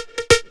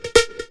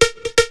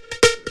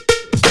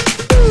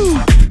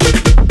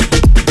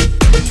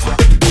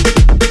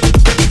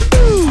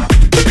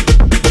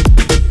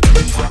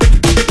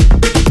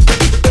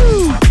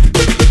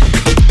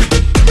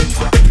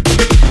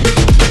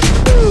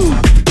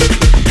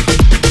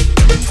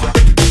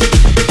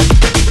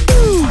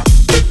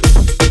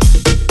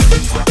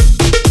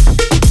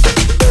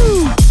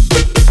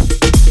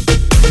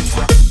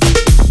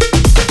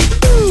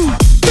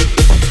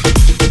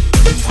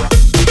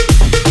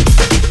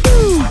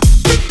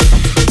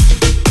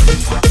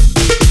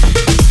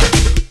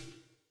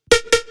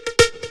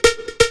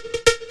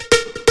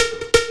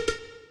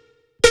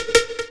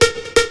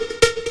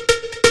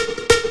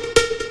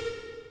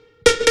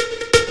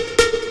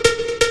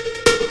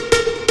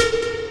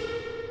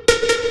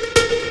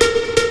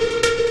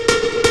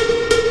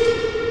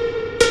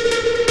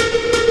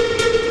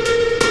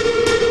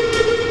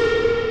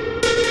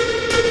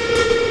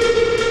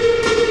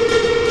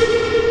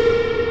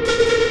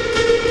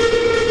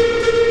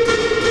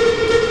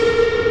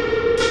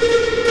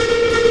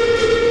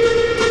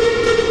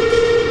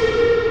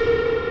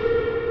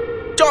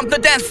 Jump the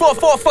dance floor,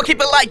 keep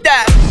it like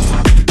that.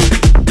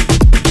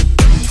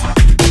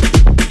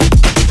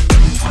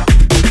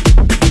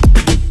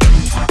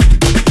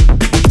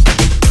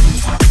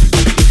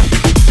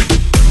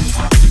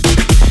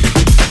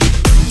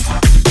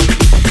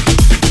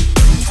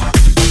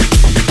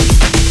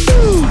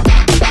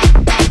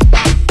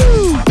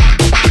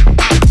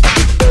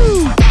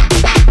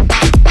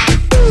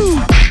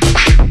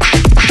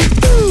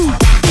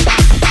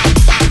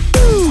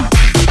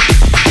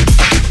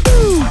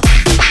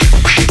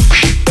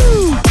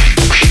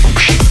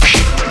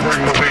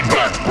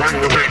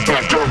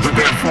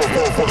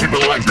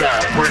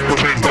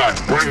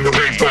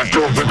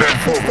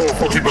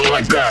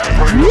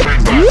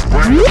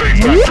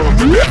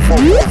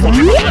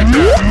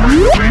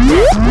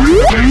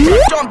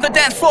 Jump the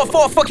dance floor,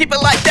 keep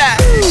it like that.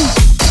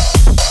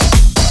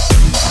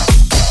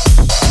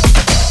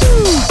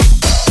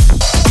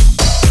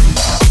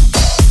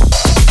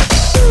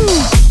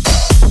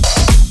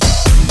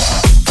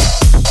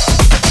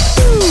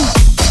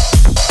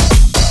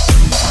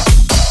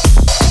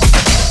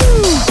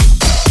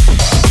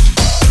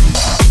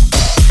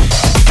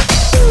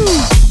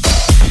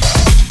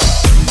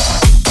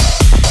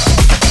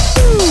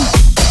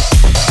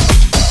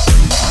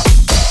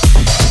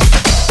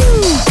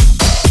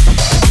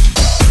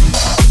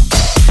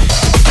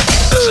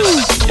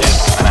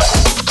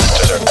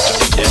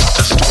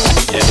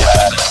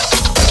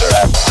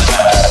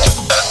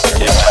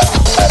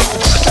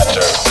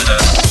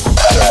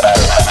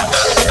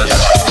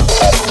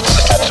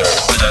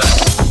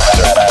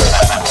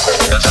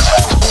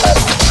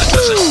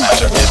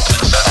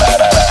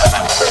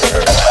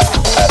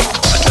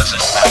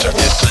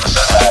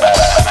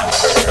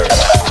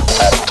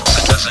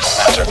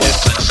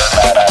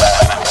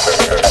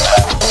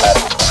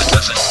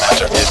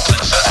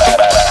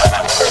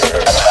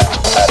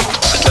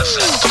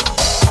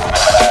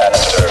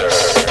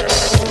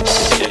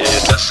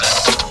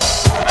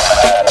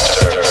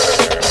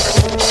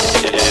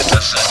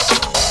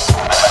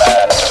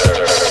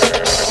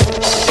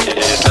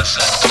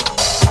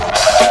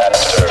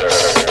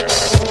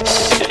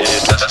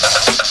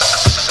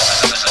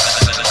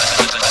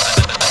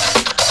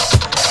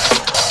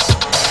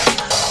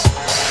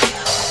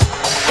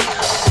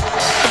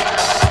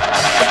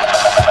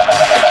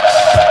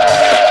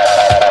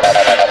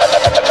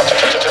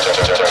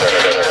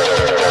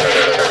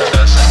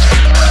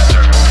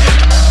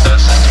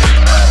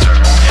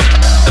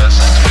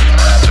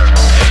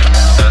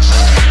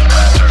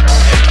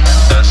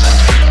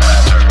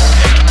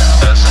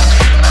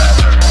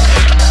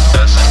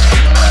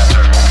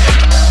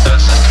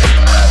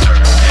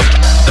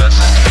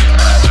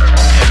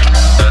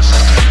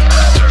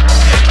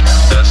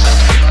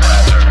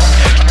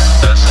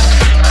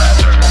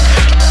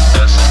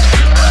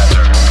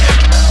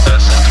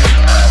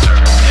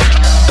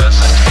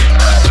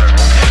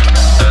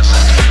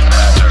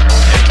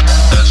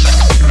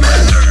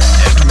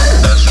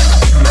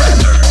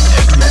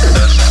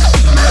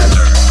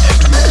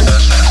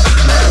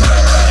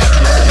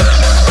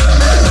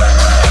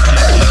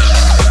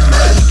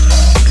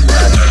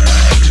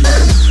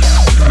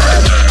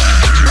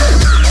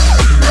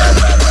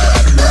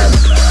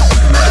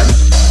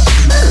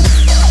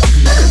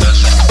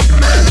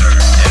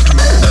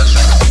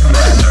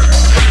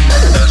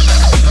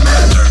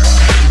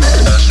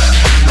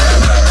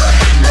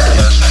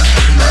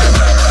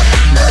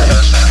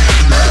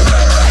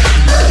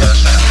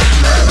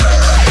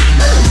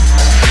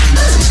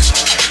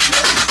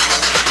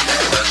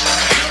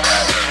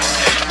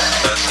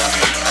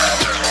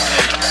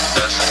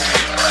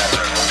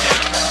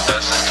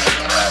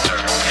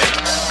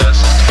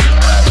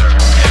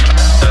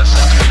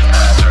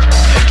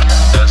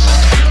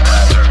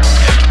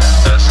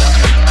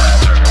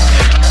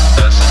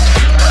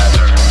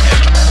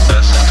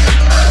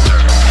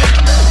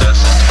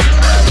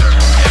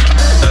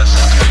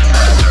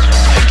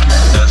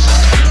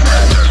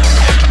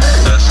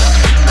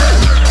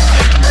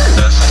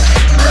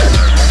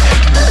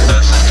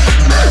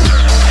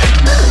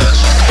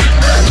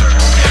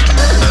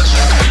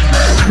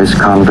 This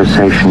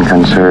conversation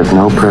can serve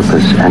no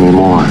purpose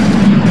anymore.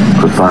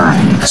 Goodbye.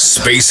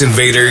 Space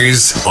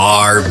Invaders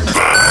are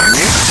back.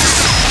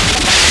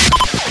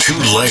 Too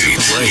late.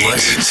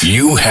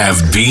 You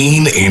have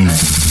been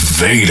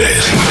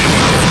invaded.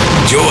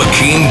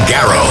 Joaquin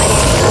Garrow,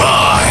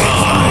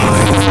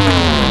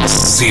 live.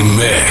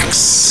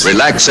 Z-Mix.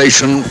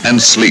 Relaxation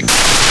and sleep.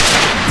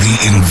 The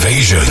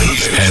invasion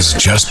has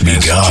just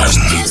begun.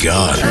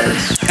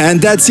 And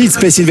that's it,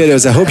 Space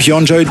Invaders. I hope you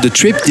enjoyed the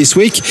trip this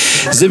week.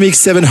 The Mix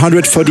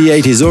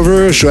 748 is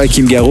over.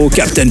 Joaquin Garrow,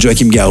 Captain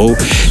Joaquin Garrow,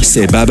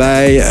 say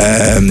bye-bye.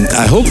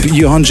 I hope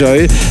you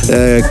enjoy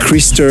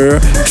Krister,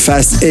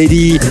 Fast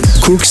Eddie,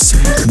 Cooks,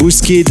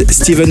 Booskid,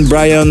 Stephen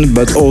Bryan,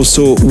 but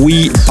also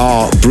We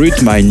Are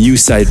Brute, my new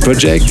side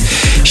project,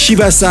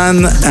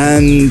 Shiba-san,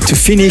 and to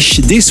finish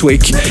this this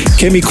week,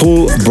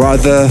 Chemical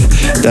Brother.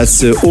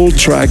 That's an old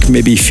track,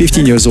 maybe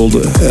 15 years old.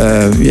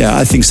 Yeah,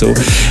 I think so.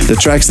 The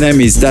track's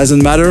name is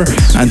Doesn't Matter.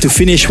 And to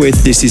finish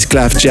with, this is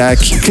Cliff Jack,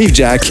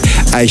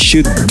 I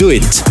Should Do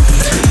It.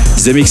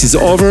 The mix is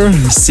over.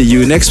 See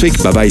you next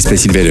week. Bye-bye,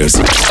 Space Invaders.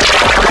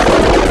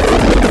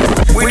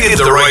 We did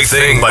the right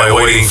thing by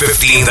waiting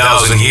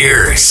 15,000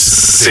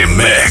 years. The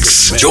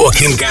Mix.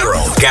 Joachim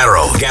Garraud.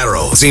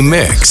 The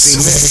Mix.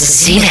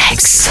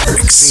 Z-Mix.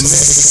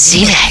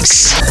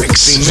 Z-Mix.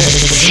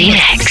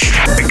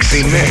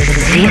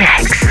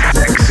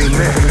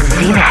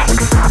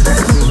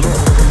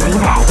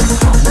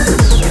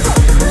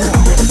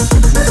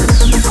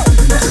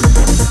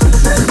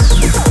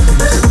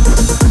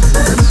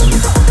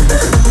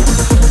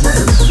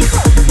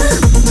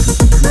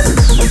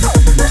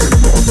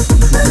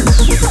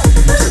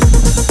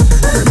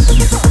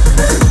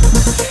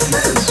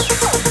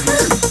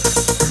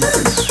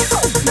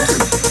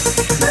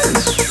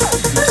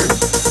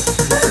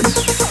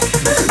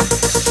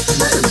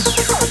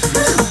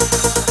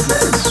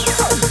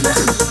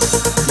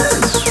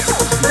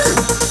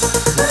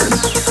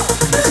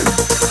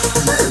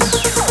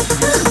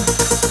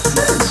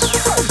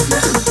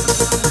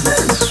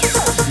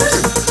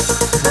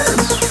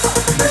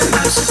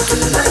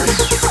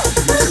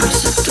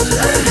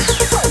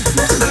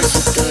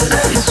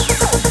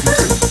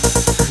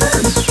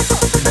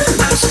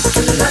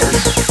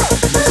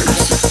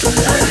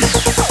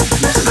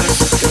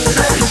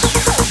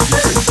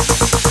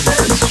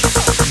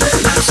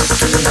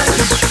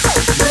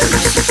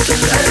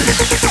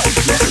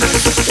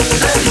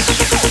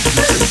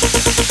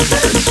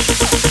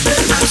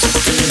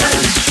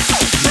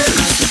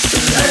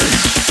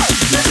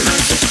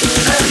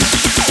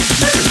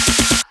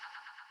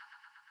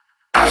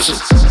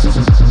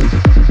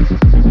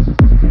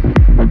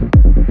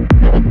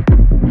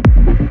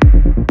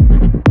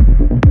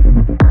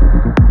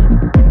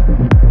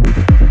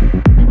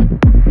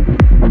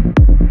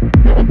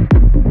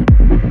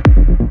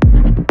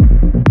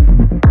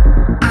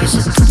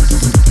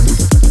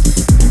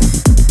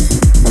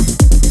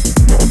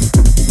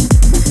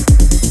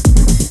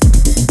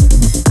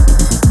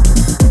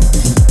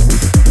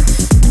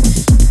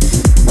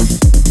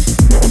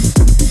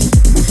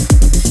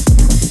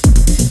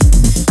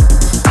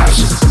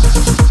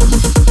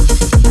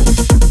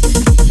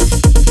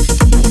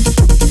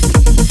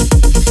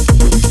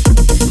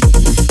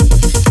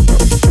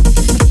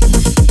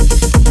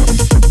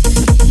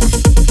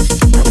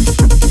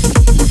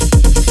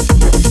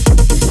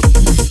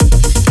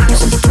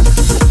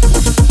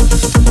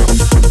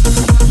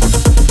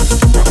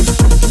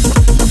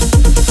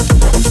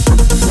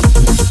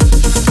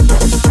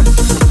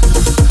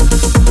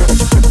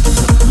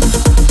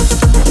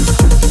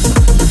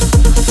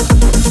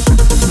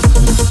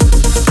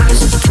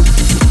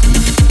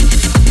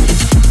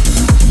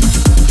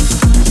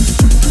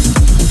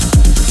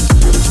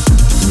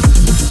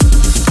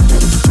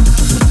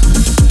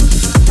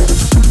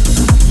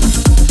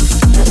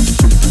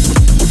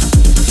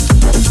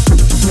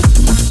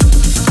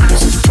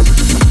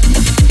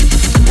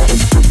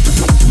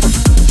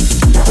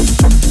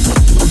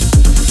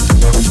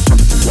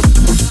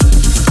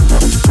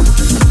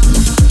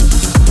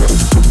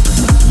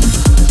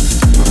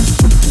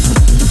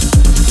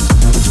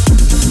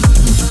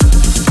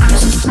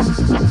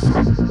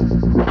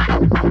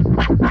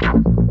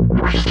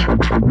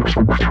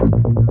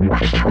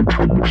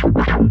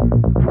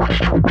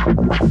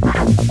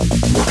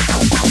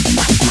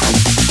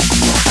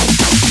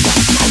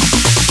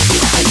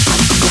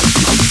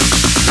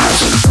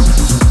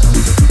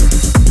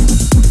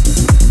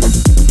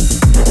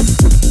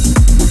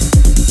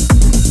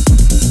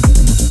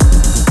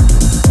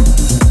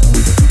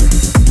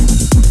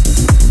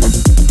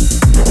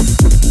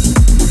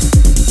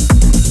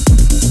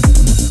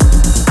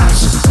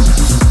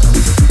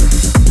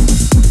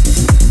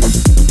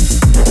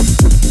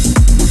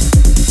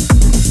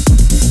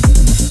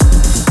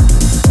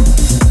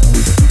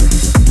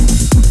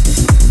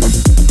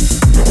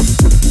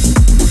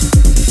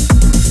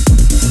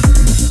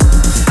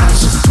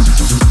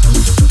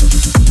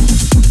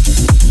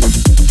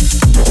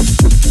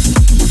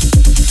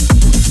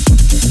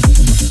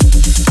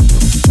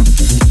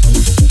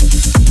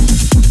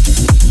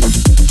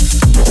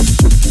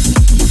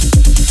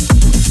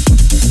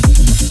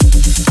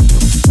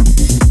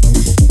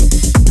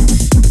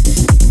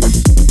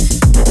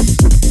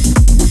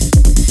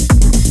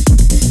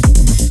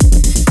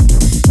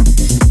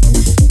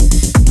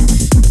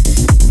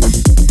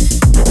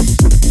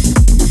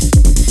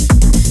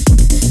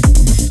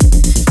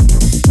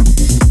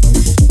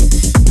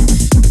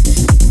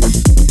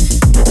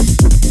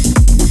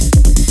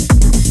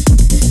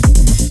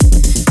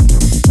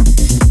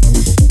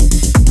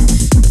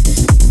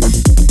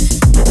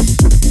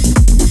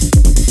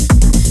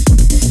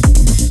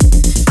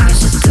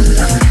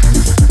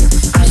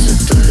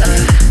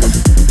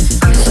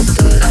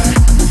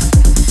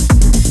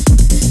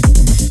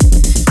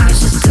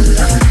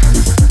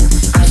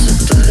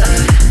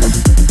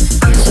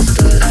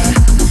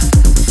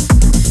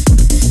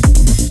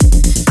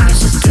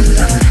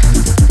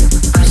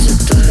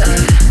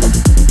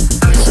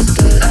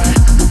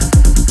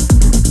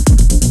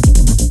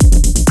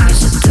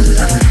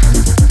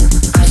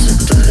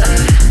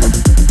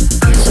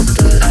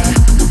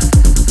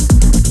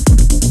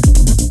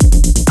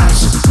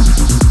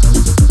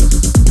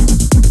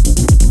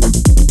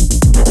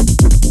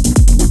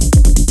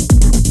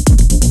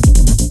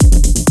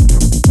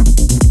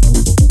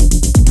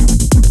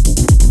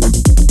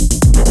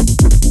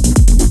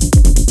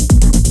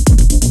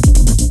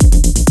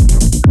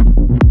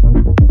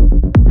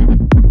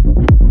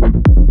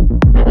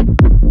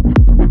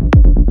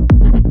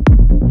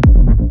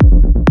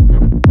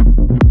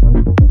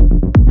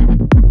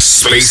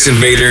 Space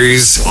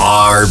Invaders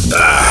are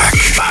back.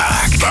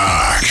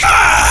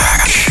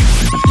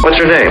 What's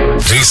your name?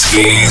 This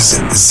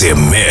is The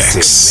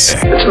Mix.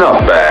 It's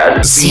not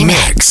bad. The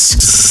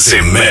Mix.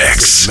 The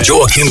Mix.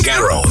 Joaquin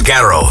Garro.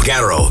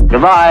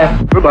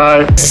 Goodbye.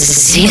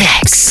 The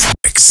Mix.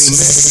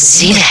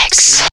 The Mix.